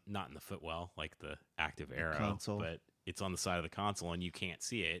down, not in the footwell, like the active arrow, console. but it's on the side of the console, and you can't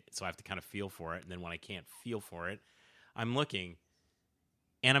see it. So I have to kind of feel for it, and then when I can't feel for it, I'm looking,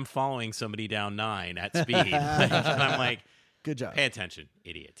 and I'm following somebody down 9 at speed, and I'm like, Good job. pay attention,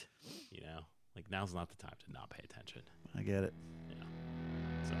 idiot. You know, like now's not the time to not pay attention. I get it. Yeah.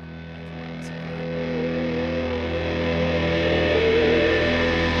 So that's why I was like,